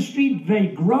ministry. They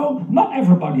grow. Not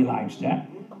everybody likes that.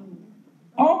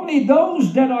 Only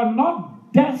those that are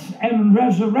not dead and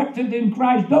resurrected in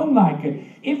Christ don't like it.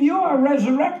 If you are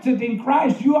resurrected in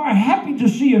Christ, you are happy to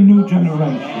see a new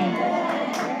generation.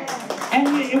 And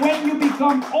when you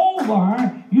become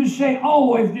older, you say,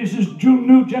 oh, if this is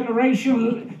new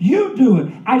generation, you do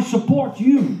it. I support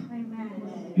you.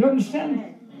 You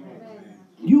understand?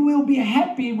 You will be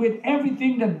happy with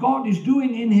everything that God is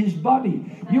doing in His body.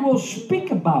 You will speak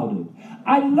about it.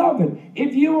 I love it.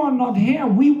 If you are not here,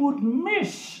 we would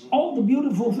miss all the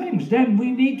beautiful things. Then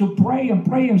we need to pray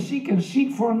and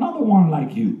seek for another one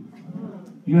like you.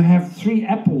 You have 3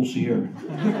 apples here.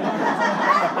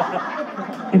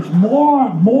 It's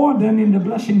more than in the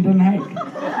Blessing Den Haag.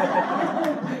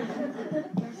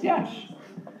 Yes.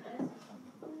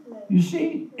 You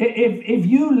see, if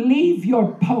you leave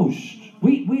your post,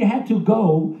 we had to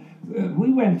go,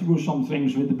 we went through some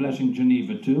things with the Blessing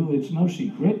Geneva too, it's no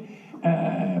secret,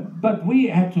 but we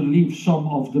had to leave some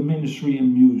of the ministry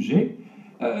and music.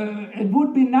 It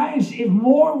would be nice if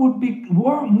more would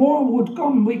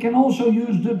come. We can also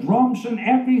use the drums and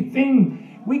everything.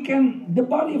 The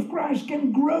body of Christ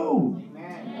can grow.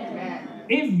 Amen.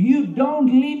 If you don't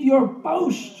leave your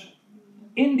post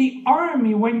in the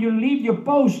army, when you leave your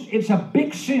post, it's a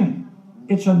big sin.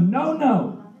 It's a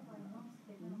no-no.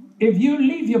 If you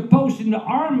leave your post in the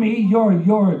army,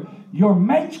 your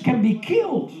mates can be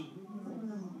killed.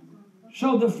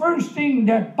 So the first thing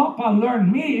that Papa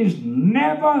learned me is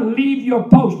never leave your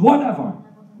post, whatever.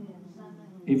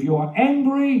 If you are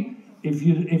angry, if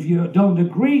you don't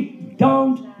agree,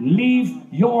 don't leave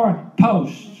your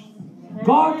post.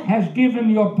 God has given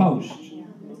your post.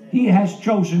 He has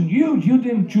chosen you. You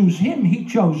didn't choose Him. He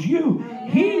chose you.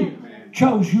 He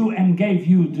chose you and gave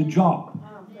you the job.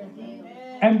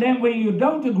 And then when you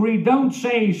don't agree, don't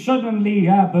say suddenly,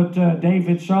 yeah, but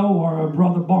David so, or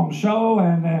Brother Bong so,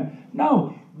 and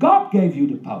no, God gave you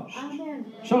the post.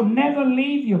 So never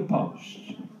leave your post.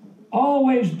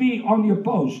 Always be on your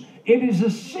post. It is a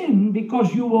sin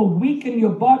because you will weaken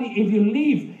your body if you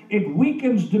leave. It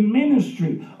weakens the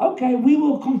ministry. Okay, we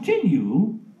will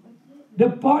continue. The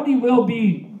body will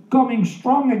be coming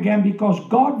strong again because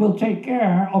God will take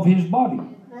care of His body.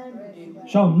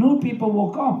 So new people will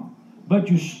come. but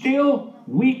you still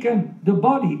weaken the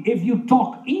body. If you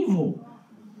talk evil,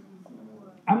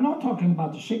 I'm not talking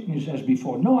about the sickness as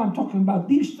before. No, I'm talking about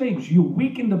these things. You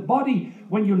weaken the body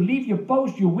when you leave your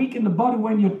post. You weaken the body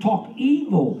when you talk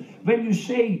evil. When you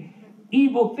say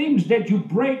evil things, that you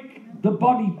break the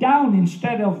body down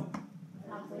instead of...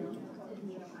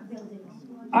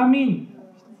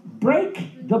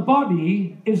 break the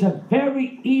body is a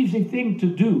very easy thing to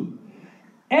do.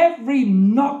 Every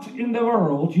knot in the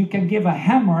world, you can give a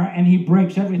hammer and he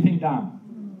breaks everything down.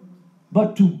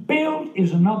 But to build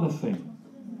is another thing.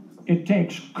 It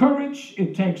takes courage,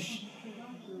 it takes...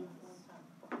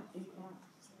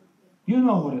 You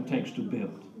know what it takes to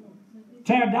build.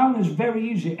 Tear down is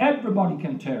very easy. Everybody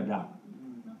can tear down.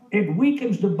 It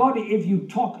weakens the body if you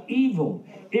talk evil.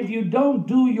 If you don't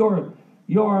do your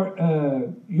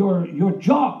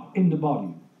job in the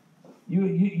body.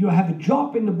 You have a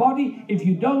job in the body. If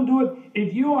you don't do it,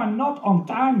 if you are not on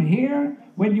time here,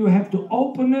 when you have to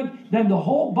open it, then the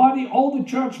whole body, all the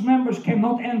church members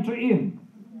cannot enter in.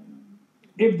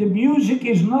 If the music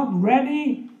is not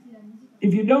ready,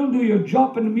 if you don't do your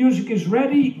job and the music is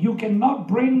ready, you cannot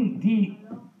bring the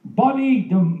body,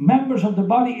 the members of the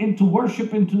body into worship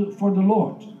for the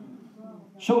Lord.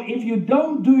 So if you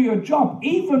don't do your job,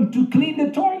 even to clean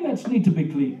the toilets need to be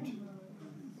cleaned.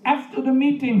 After the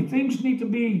meeting, things need to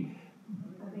be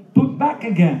put back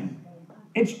again.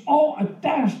 It's all a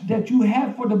task that you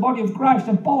have for the body of Christ.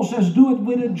 And Paul says, do it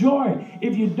with a joy.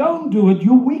 If you don't do it,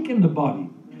 you weaken the body.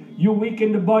 You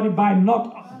weaken the body by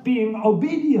not being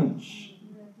obedience.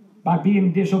 By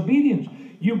being disobedience.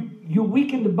 You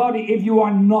weaken the body if you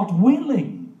are not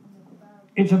willing.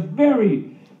 It's a very...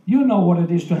 You know what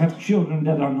it is to have children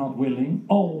that are not willing,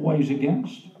 always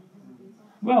against.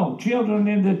 Well, children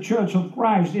in the church of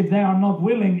Christ, if they are not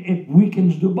willing, it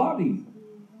weakens the body.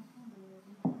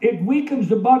 It weakens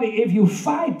the body if you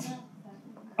fight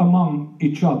among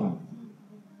each other.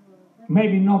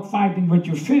 Maybe not fighting with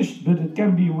your fist, but it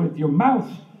can be with your mouth.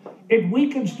 It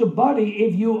weakens the body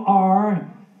if you are,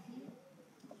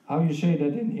 how you say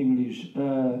that in English?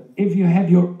 If you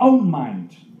have your own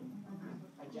mind.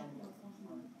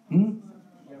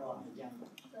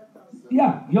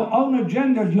 Yeah, your own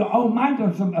agenda, your own mind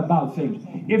about things.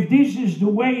 If this is the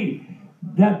way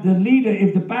that the leader,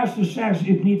 if the pastor says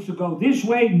it needs to go this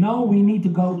way, no, we need to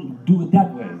go do it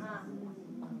that way.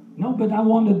 No, but I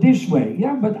want it this way.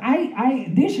 Yeah, but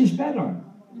this is better.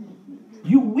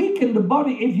 You weaken the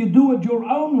body if you do it your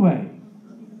own way.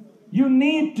 You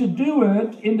need to do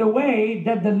it in the way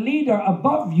that the leader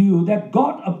above you, that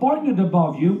God appointed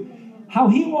above you, how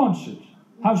he wants it,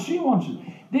 how she wants it.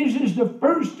 This is the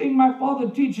first thing my father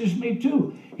teaches me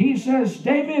too. He says,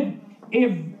 David,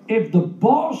 if the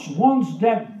boss wants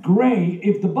that gray,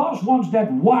 if the boss wants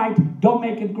that white, don't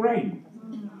make it gray.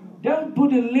 Don't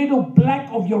put a little black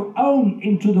of your own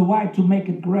into the white to make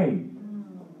it gray.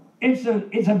 It's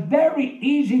a very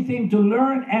easy thing to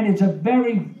learn, and it's a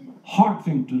very hard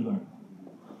thing to learn.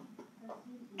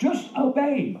 Just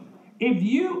obey. If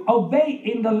you obey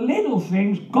in the little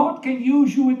things, God can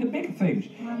use you in the big things.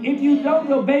 If you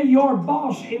don't obey your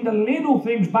boss in the little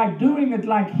things by doing it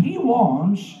like he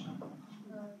wants,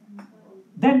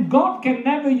 then God can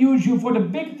never use you for the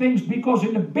big things, because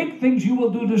in the big things you will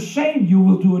do the same. You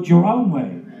will do it your own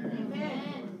way.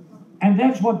 And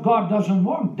that's what God doesn't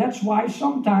want. That's why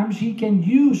sometimes he can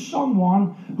use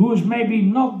someone who is maybe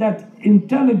not that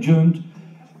intelligent.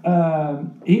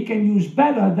 He can use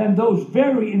better than those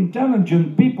very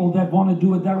intelligent people that want to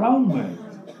do it their own way.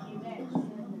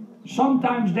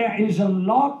 Sometimes there is a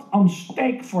lot on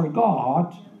stake for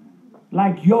God.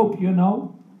 Like Job, you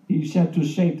know. He said to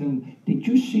Satan, did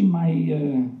you see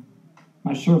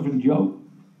my servant Job?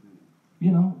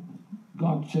 You know,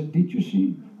 God said, did you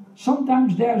see?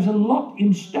 Sometimes there's a lot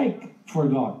in stake for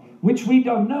God, which we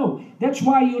don't know. That's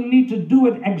why you need to do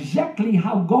it exactly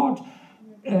how God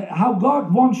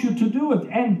wants you to do it.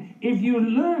 And if you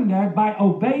learn that by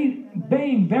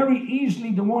obeying very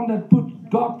easily the one that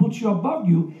God puts you above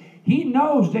you, he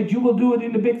knows that you will do it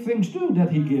in the big things too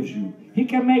that he gives you. He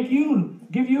can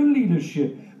give you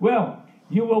leadership. Well,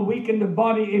 you will weaken the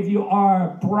body if you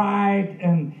are pride,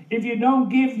 and if you don't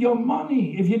give your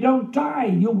money, if you don't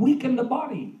tithe, you weaken the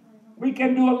body. We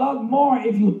can do a lot more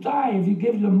if you tithe, if you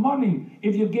give the money,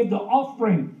 if you give the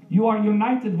offering. You are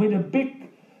united with a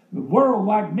big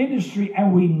worldwide ministry,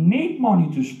 and we need money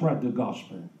to spread the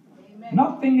gospel. Amen.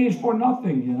 Nothing is for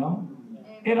nothing, you know.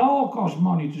 Amen. It all costs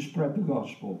money to spread the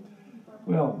gospel.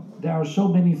 Well, there are so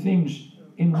many things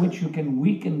in which you can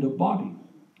weaken the body.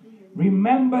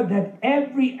 Remember that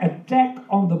every attack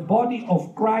on the body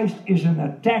of Christ is an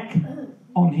attack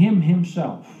on him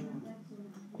himself.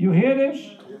 You hear this?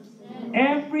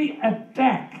 Every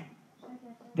attack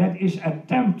that is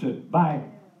attempted by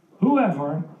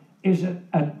whoever is an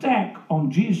attack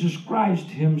on Jesus Christ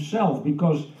himself,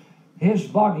 because his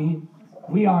body,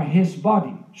 we are his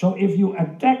body. So if you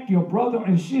attack your brother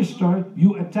and sister,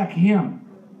 you attack him.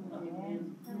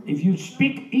 If you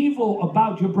speak evil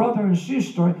about your brother and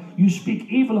sister, you speak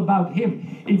evil about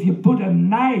him. If you put a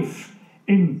knife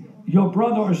in your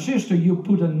brother or sister, you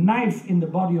put a knife in the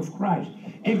body of Christ.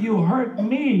 If you hurt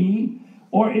me,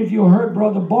 or if you hurt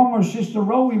Brother Bong or Sister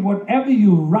Rowie, whatever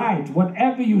you write,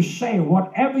 whatever you say,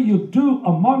 whatever you do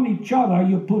among each other,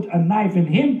 you put a knife in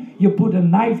him, you put a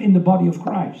knife in the body of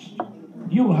Christ.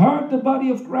 You hurt the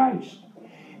body of Christ.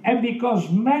 And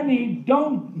because many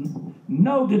don't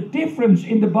know the difference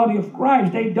in the body of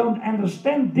Christ, they don't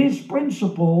understand this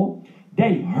principle,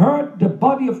 they hurt the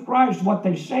body of Christ, what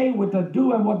they say, what they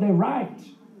do, and what they write.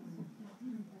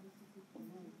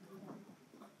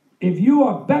 If you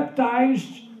are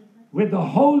baptized with the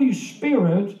Holy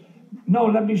Spirit,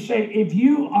 if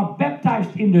you are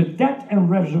baptized in the death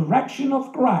and resurrection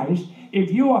of Christ,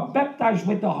 if you are baptized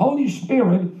with the Holy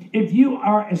Spirit, if you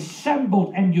are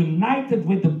assembled and united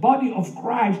with the body of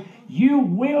Christ, you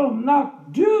will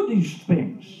not do these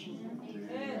things.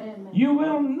 You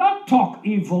will not talk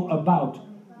evil about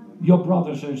your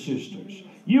brothers and sisters.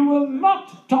 You will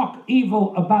not talk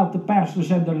evil about the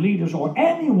pastors and the leaders or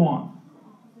anyone.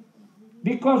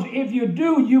 Because if you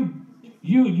do,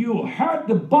 you hurt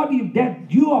the body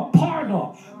that you are part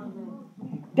of.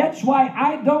 That's why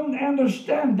I don't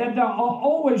understand that there are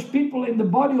always people in the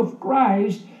body of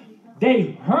Christ.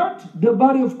 They hurt the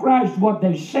body of Christ, what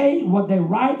they say, what they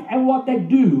write, and what they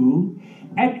do.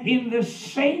 And in the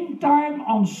same time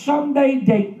on Sunday,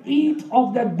 they eat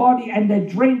of that body and they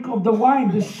drink of the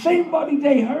wine. The same body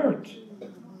they hurt.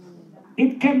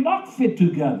 It cannot fit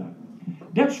together.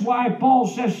 That's why Paul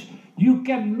says, you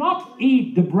cannot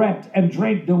eat the bread and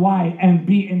drink the wine and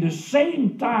be in the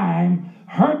same time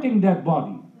hurting that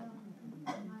body.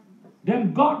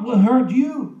 Then God will hurt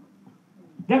you.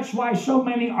 That's why so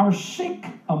many are sick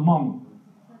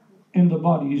in the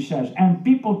body, he says. And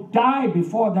people die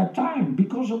before that time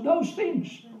because of those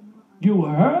things. You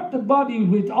hurt the body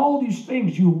with all these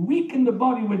things. You weaken the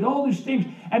body with all these things.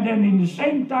 And then in the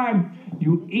same time,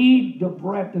 you eat the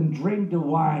bread and drink the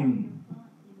wine.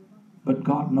 But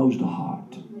God knows the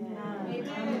heart.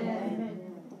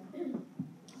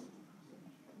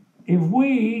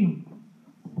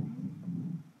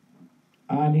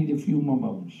 I need a few more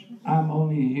moments. I'm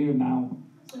only here now.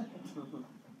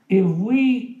 If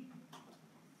we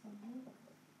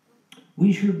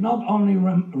should not only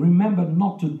remember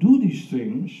not to do these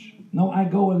things, no, I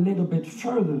go a little bit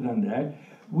further than that.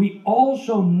 We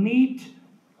also need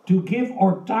to give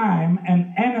our time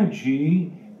and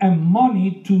energy and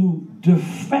money to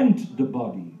defend the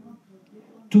body,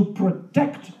 to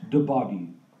protect the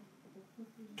body,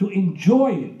 to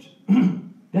enjoy it.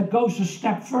 That goes a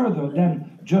step further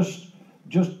than just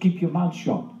keep your mouth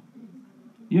shut.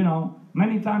 You know,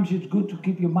 many times it's good to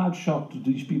keep your mouth shut to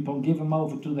these people and give them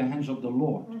over to the hands of the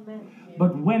Lord.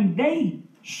 But when they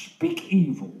speak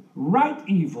evil, write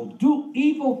evil, do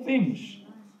evil things,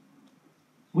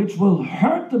 which will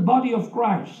hurt the body of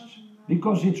Christ,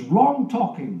 because it's wrong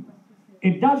talking,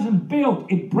 it doesn't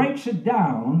build, it breaks it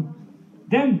down,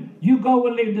 then you go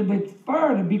a little bit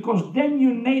further, because then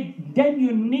you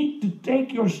need to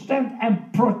take your stand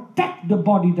and protect the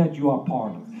body that you are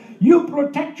part of. You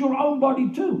protect your own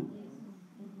body too.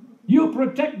 You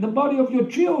protect the body of your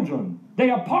children. They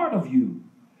are part of you.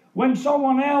 When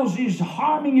someone else is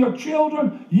harming your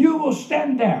children, you will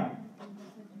stand there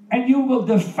and you will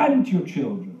defend your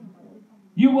children.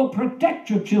 You will protect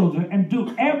your children and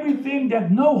do everything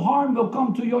that no harm will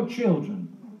come to your children.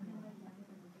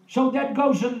 So that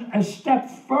goes a step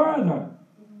further.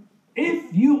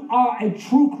 If you are a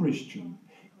true Christian,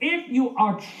 if you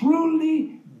are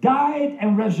truly died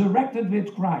and resurrected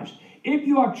with Christ, if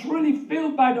you are truly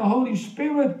filled by the Holy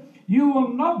Spirit, you will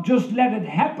not just let it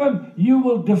happen, you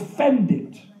will defend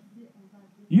it.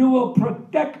 You will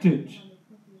protect it.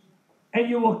 And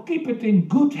you will keep it in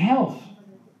good health.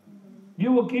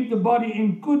 You will keep the body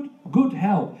in good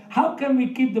health. How can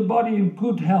we keep the body in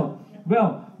good health?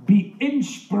 Well, be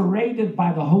inspired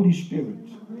by the Holy Spirit.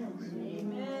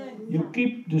 You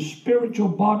keep the spiritual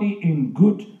body in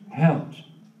good health.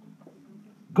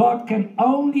 God can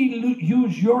only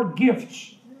use your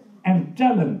gifts and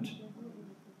talent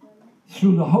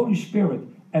through the Holy Spirit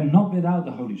and not without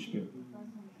the Holy Spirit.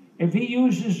 If he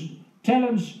uses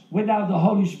talents without the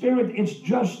Holy Spirit, it's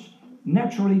just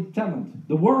naturally talent.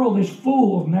 The world is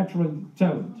full of natural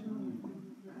talent.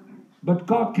 But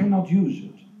God cannot use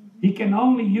it. He can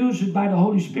only use it by the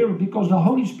Holy Spirit, because the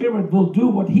Holy Spirit will do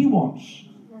what He wants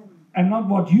and not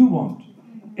what you want.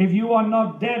 If you are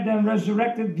not dead and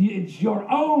resurrected, it's your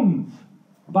own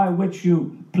by which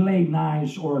you play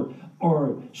nice or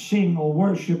sing or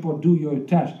worship or do your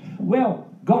task. Well,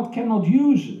 God cannot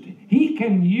use it. He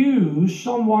can use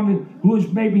someone who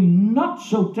is maybe not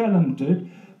so talented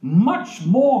much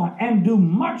more and do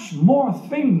much more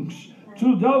things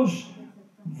to those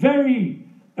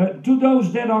to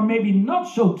those that are maybe not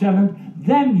so talented,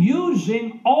 than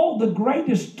using all the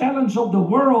greatest talents of the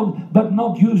world but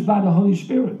not used by the Holy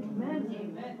Spirit.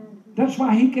 That's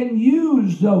why He can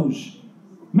use those,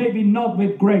 maybe not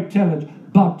with great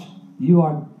talent, but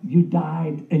you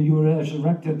died and you were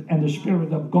resurrected, and the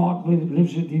Spirit of God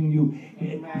lives in you.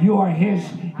 You are His,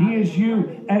 He is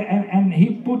you, and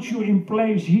He puts you in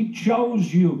place. He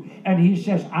chose you, and He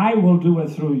says, I will do it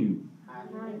through you.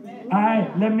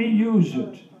 Let me use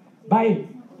it.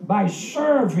 By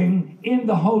serving in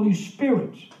the Holy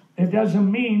Spirit. It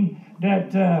doesn't mean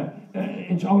that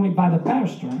it's only by the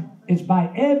pastor. It's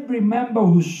by every member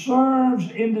who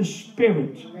serves in the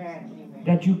Spirit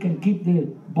that you can keep the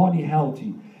body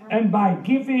healthy. And by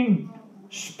giving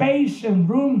space and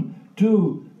room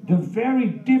to the very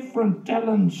different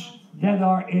talents that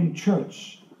are in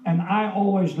church. And I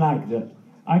always like that.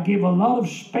 I give a lot of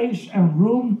space and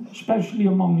room, especially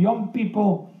among young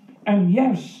people. And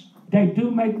yes, they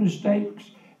do make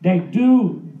mistakes. They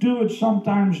do it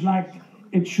sometimes like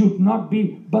it should not be.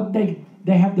 But they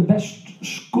have the best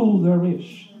school there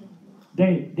is.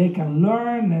 They can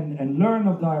learn and learn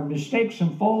of their mistakes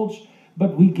and faults.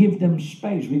 But we give them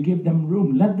space. We give them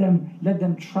room. Let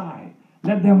them try.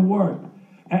 Let them work.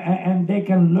 And they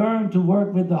can learn to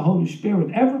work with the Holy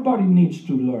Spirit. Everybody needs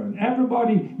to learn.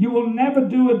 Everybody, you will never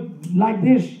do it like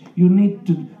this. You need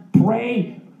to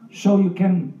pray so you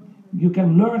can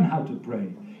learn how to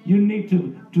pray. You need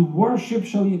to worship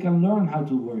so you can learn how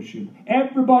to worship.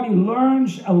 Everybody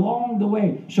learns along the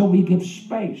way, so we give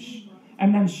space.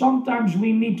 And then sometimes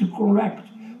we need to correct.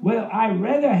 Well, I'd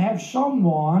rather have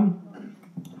someone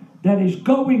that is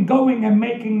going and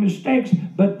making mistakes,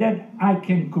 but that I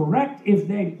can correct if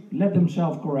they let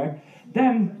themselves correct,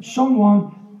 than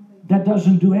someone that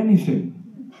doesn't do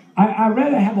anything. I'd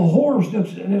rather have a horse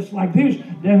that's like this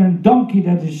than a donkey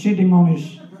that is sitting on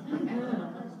his...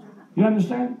 You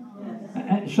understand?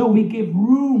 So we give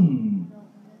room.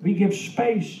 We give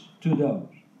space to those.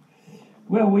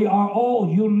 Well, we are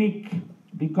all unique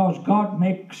because God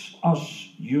makes us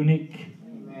unique.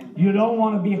 You don't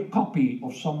want to be a copy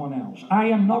of someone else. I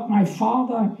am not my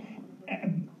father.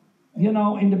 You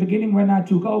know, in the beginning when I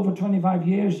took over 25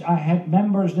 years, I had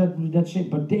members that said,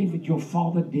 but David, your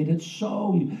father did it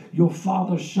so, your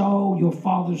father so, your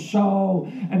father so.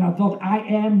 And I thought, I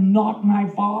am not my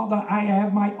father. I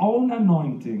have my own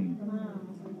anointing.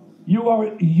 You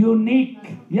are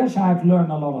unique. Yes, I've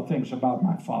learned a lot of things about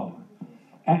my father.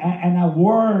 And I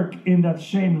work in that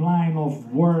same line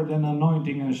of word and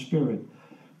anointing and spirit.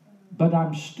 But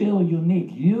I'm still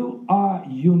unique. You are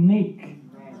unique.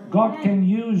 God can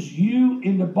use you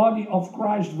in the body of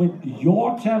Christ with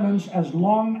your talents as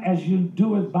long as you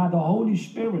do it by the Holy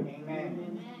Spirit.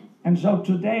 Amen. And so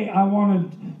today I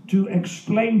wanted to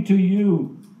explain to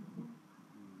you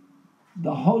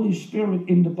the Holy Spirit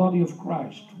in the body of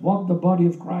Christ. What the body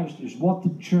of Christ is, what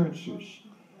the church is.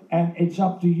 And it's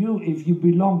up to you if you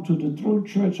belong to the true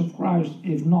church of Christ,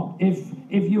 if not. If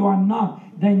you are not,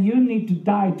 then you need to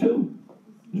die too.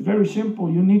 It's very simple.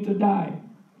 You need to die.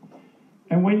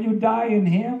 And when you die in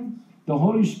Him, the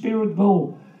Holy Spirit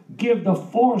will give the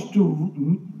force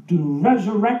to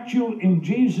resurrect you in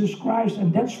Jesus Christ.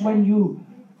 And that's when you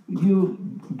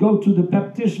go to the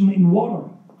baptism in water.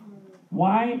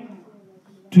 Why?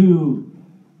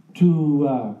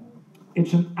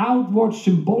 It's an outward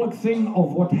symbolic thing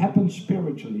of what happens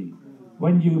spiritually.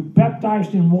 When you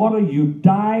baptized in water, you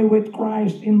die with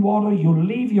Christ in water. You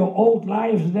leave your old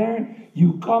life there.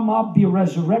 You come up, be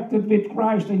resurrected with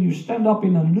Christ, and you stand up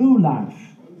in a new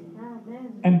life.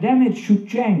 And then it should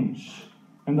change.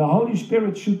 And the Holy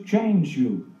Spirit should change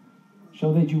you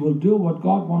so that you will do what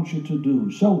God wants you to do.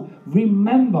 So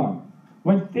remember,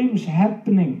 when things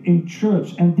happening in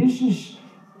church, and this is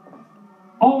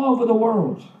all over the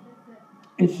world,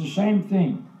 it's the same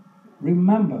thing.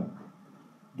 Remember,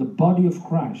 the body of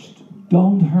Christ.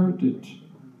 Don't hurt it.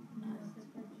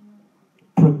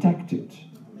 Protect it.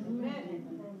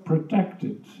 Protect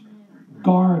it.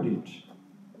 Guard it.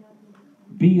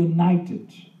 Be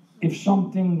united. If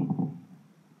something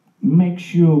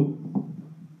makes you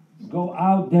go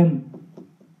out, then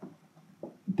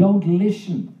don't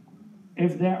listen.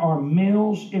 If there are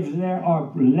mails, if there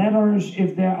are letters,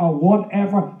 if there are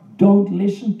whatever, Don't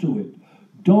listen to it.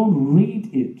 Don't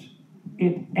read it.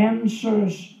 It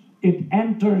enters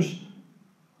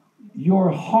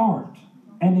your heart,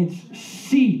 and its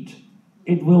seed,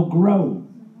 it will grow,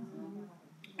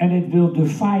 and it will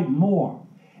divide more,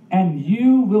 and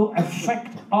you will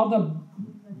affect other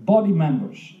body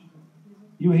members.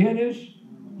 You hear this?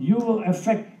 You will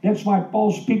affect. That's why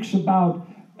Paul speaks about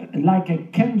like a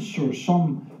cancer,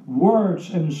 some words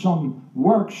and some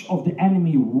works of the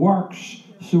enemy works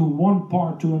through one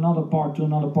part to another part to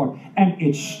another part, and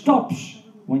it stops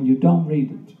when you don't read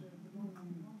it,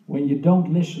 when you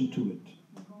don't listen to it.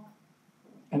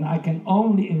 And I can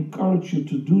only encourage you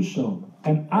to do so.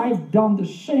 And I've done the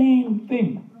same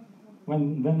thing.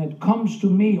 When it comes to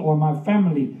me or my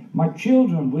family, my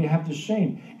children, we have the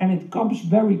same. And it comes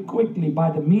very quickly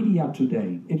by the media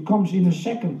today. It comes in a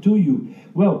second to you.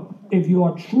 Well, if you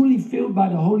are truly filled by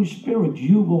the Holy Spirit,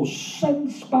 you will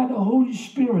sense by the Holy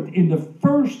Spirit in the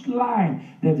first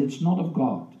line that it's not of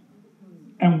God.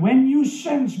 And when you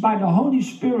sense by the Holy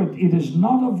Spirit it is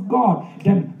not of God,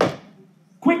 then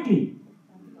quickly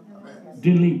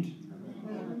delete.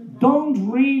 Don't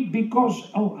read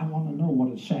because, oh, I want to know what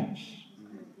it says.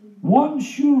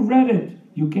 Once you read it,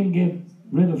 you can get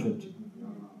rid of it.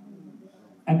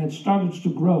 And it starts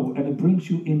to grow, and it brings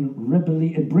you in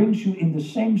rebellion. It brings you in the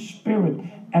same spirit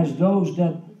as those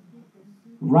that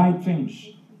write things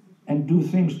and do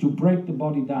things to break the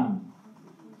body down.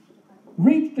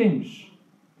 Read things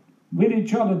with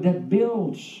each other that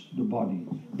builds the body,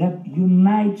 that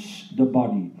unites the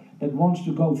body, that wants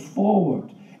to go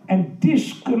forward, and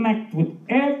disconnect with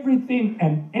everything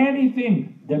and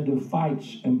anything that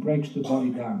divides and breaks the body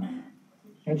down.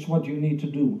 That's what you need to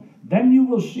do. Then you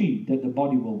will see that the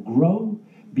body will grow,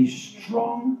 be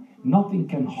strong, nothing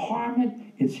can harm it.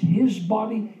 It's His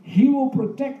body. He will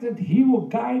protect it. He will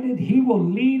guide it. He will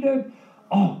lead it.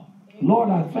 Oh, Lord,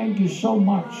 I thank you so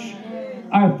much.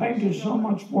 I thank you so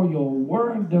much for your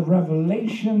word, the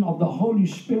revelation of the Holy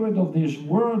Spirit of this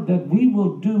word, that we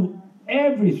will do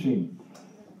everything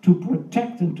to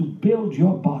protect and to build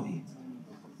your body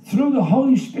through the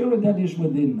Holy Spirit that is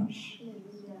within us.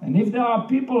 And if there are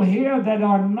people here that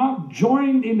are not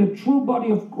joined in the true body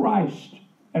of Christ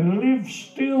and live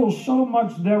still so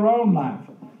much their own life,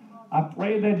 I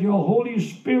pray that your Holy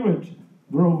Spirit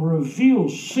will reveal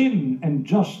sin and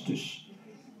justice,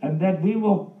 and that we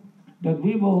will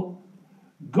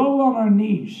go on our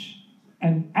knees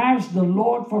and ask the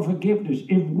Lord for forgiveness.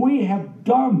 If we have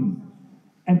done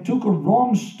and took a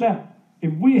wrong step,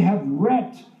 if we have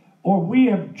read or we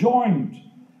have joined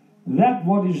that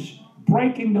what is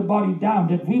breaking the body down,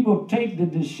 that we will take the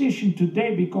decision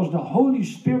today, because the Holy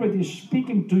Spirit is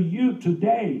speaking to you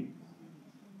today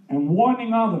and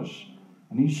warning others.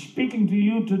 And He's speaking to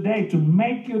you today to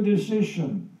make your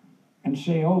decision and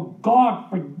say, oh God,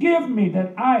 forgive me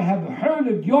that I have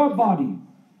hurted your body.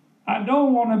 I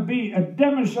don't want to be a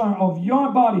demonstrator of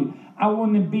your body. I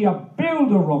want to be a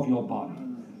builder of your body.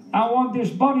 I want this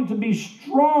body to be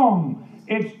strong.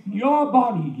 It's your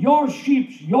body, your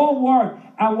sheep, your work.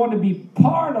 I want to be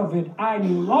part of it. I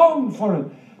long for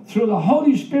it through the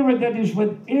Holy Spirit that is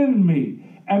within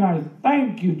me. And I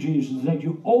thank you, Jesus, that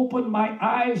you opened my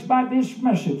eyes by this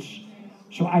message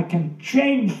so I can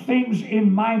change things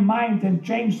in my mind and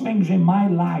change things in my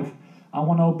life. I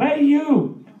want to obey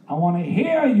you. I want to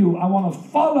hear you. I want to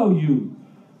follow you.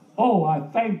 Oh, I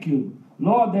thank you,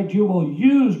 Lord, that you will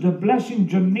use the Blessing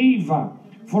Geneva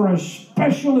for a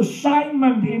special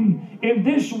assignment in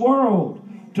this world,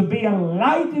 to be a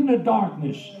light in the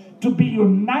darkness, to be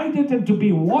united and to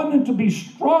be one and to be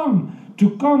strong,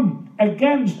 to come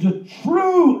against the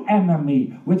true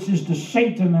enemy, which is the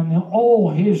Satan and all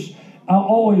his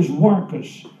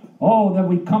workers. Oh, that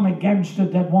we come against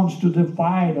it that wants to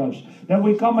divide us, that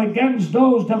we come against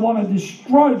those that want to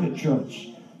destroy the church.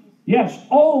 Yes,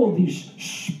 all these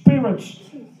spirits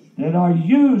that are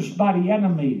used by the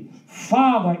enemy,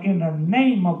 Father, in the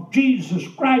name of Jesus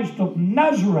Christ of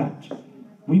Nazareth,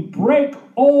 we break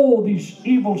all these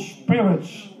evil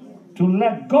spirits to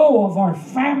let go of our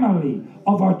family,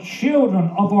 of our children,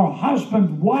 of our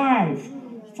husband, wife.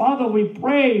 Father, we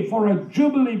pray for a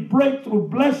Jubilee breakthrough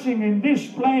blessing in this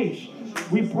place.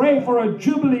 We pray for a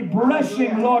Jubilee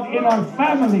blessing, Lord, in our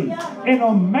family, in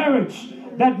our marriage,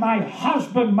 that my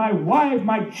husband, my wife,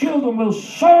 my children will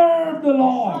serve the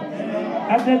Lord,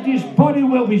 and that this body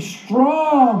will be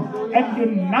strong and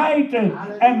united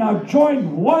and are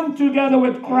joined one together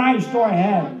with Christ our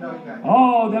head.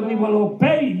 Oh, that we will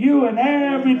obey you in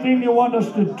everything you want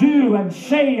us to do and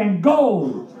say and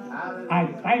go. I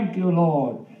thank you,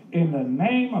 Lord, in the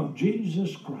name of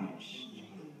Jesus Christ.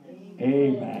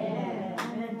 Amen.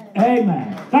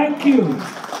 Amen. Thank you.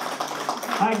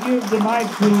 I give the mic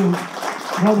to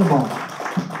Brother Bob.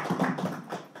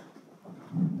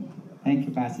 Thank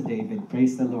you, Pastor David.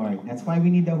 Praise the Lord. That's why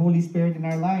we need the Holy Spirit in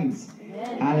our lives.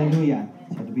 Hallelujah.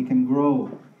 So that we can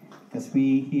grow. Because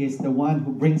He is the one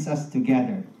who brings us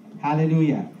together.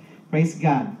 Hallelujah. Praise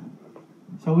God.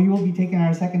 So we will be taking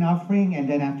our second offering, and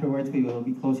then afterwards we will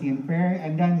be closing in prayer,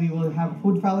 and then we will have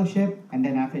food fellowship, and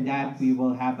then after that we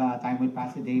will have a time with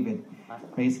Pastor David.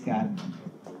 Praise God.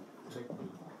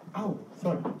 Oh,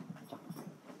 sorry.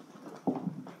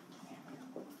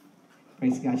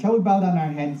 Praise God. Shall we bow down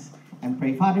our heads and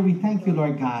pray? Father, we thank you,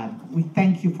 Lord God. We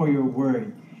thank you for your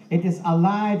word. It is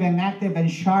alive and active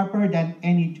and sharper than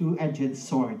any two-edged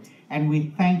sword. And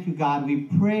we thank you, God. We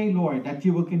pray, Lord, that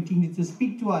you will continue to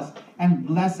speak to us and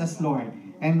bless us, Lord.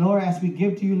 And Lord, as we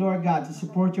give to you, Lord God, to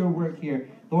support your work here,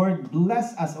 Lord,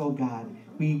 bless us, oh God.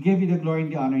 We give you the glory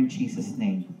and the honor in Jesus'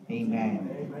 name. Amen.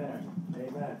 Amen.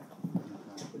 Amen.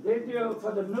 Did you,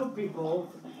 for the new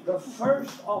people, the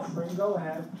first offering, go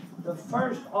ahead, the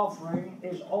first offering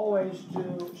is always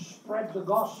to spread the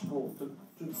gospel, to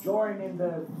join in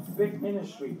the big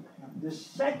ministry. The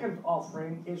second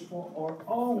offering is for our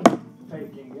own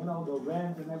taking, you know, the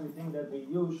rent and everything that we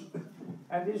use.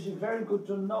 And this is very good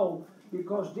to know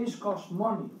because this costs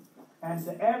money. And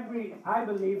I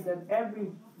believe that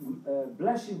every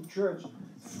blessing church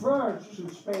first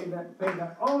should pay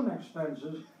their own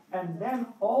expenses and then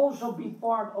also be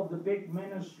part of the big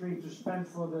ministry to spend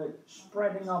for the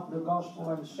spreading of the gospel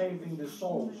and saving the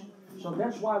souls. So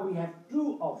that's why we have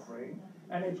two offerings.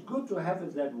 And it's good to have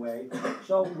it that way.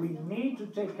 So we need to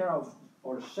take care of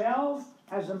ourselves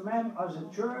as a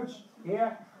church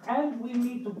here, and we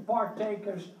need to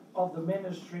partakers of the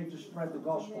ministry to spread the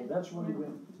gospel. That's why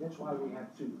we have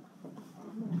two.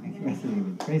 Thank you, Pastor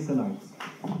David. Praise the Lord.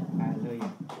 Hallelujah.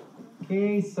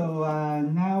 Okay, so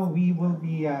now we will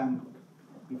be,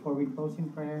 before we close in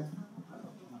prayer.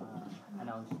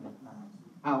 Announcement.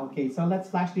 Okay, so let's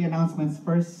flash the announcements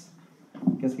first,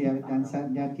 because we haven't done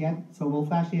that yet. So we'll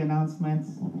flash the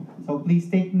announcements. So please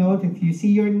take note. If you see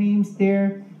your names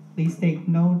there, please take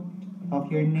note of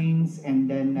your names and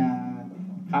then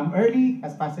come early,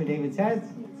 as Pastor David says,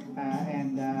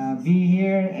 and be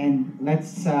here and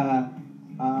let's do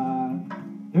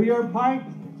your part.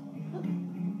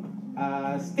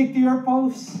 Stick to your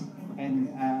posts and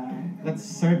let's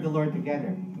serve the Lord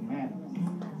together. Amen.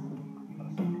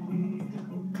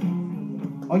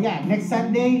 Oh yeah, next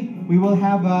Sunday we will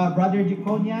have Brother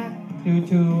Diconia to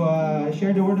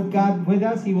share the Word of God with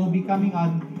us. He will be coming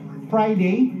on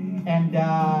Friday, and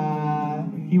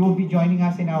he will be joining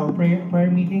us in our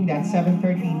prayer meeting. That's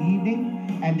 7:30 in the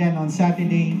evening, and then on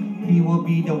Saturday he will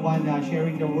be the one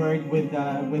sharing the Word with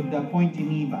the Blessing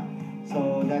Geneva.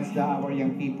 So that's our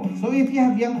young people. So if you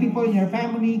have young people in your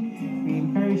family, we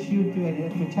encourage you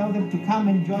to tell them to come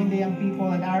and join the young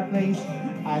people at our place.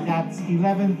 That's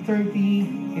 11:30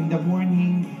 in the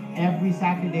morning every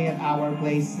Saturday at our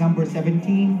place, number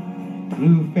 17,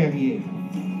 Rue Ferrier.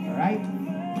 All right?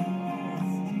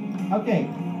 Okay.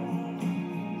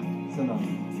 So,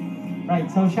 right.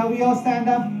 So shall we all stand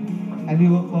up and we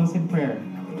will close in prayer.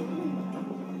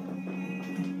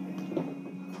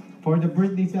 For the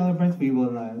birthday celebrants, we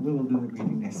will do the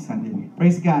greeting next Sunday.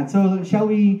 Praise God. So shall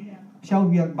we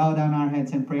bow down our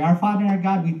heads and pray? Our Father, our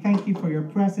God, we thank you for your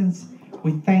presence.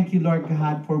 We thank you, Lord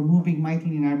God, for moving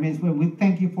mightily in our midst. We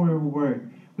thank you for your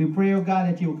word. We pray, oh God,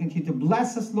 that you will continue to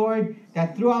bless us, Lord,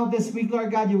 that throughout this week,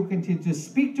 Lord God, you will continue to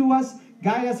speak to us,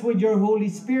 guide us with your Holy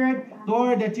Spirit,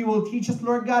 Lord, that you will teach us,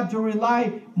 Lord God, to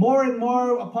rely more and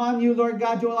more upon you, Lord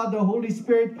God, to allow the Holy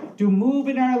Spirit to move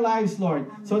in our lives, Lord,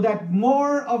 so that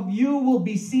more of you will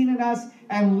be seen in us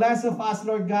and less of us,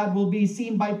 Lord God, will be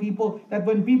seen by people, that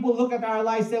when people look at our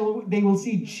lives, they will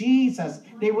see Jesus.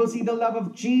 They will see the love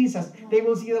of Jesus. They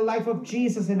will see the life of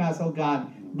Jesus in us, oh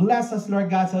God. Bless us, Lord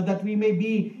God, so that we may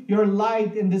be your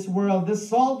light in this world, the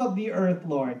salt of the earth,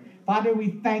 Lord. Father, we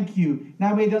thank you.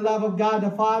 Now may the love of God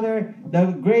the Father,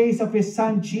 the grace of his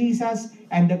Son Jesus,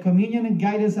 and the communion and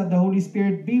guidance of the Holy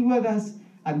Spirit be with us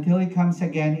until he comes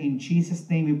again. In Jesus'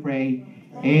 name we pray.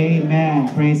 Amen.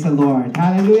 Praise the Lord.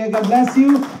 Hallelujah. God bless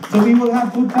you. So we will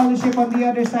have food fellowship on the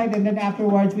other side, and then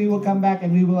afterwards we will come back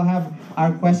and we will have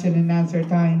our question and answer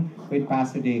time with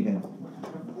Pastor David.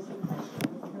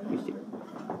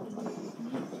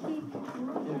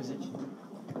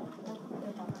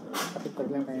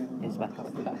 Yes,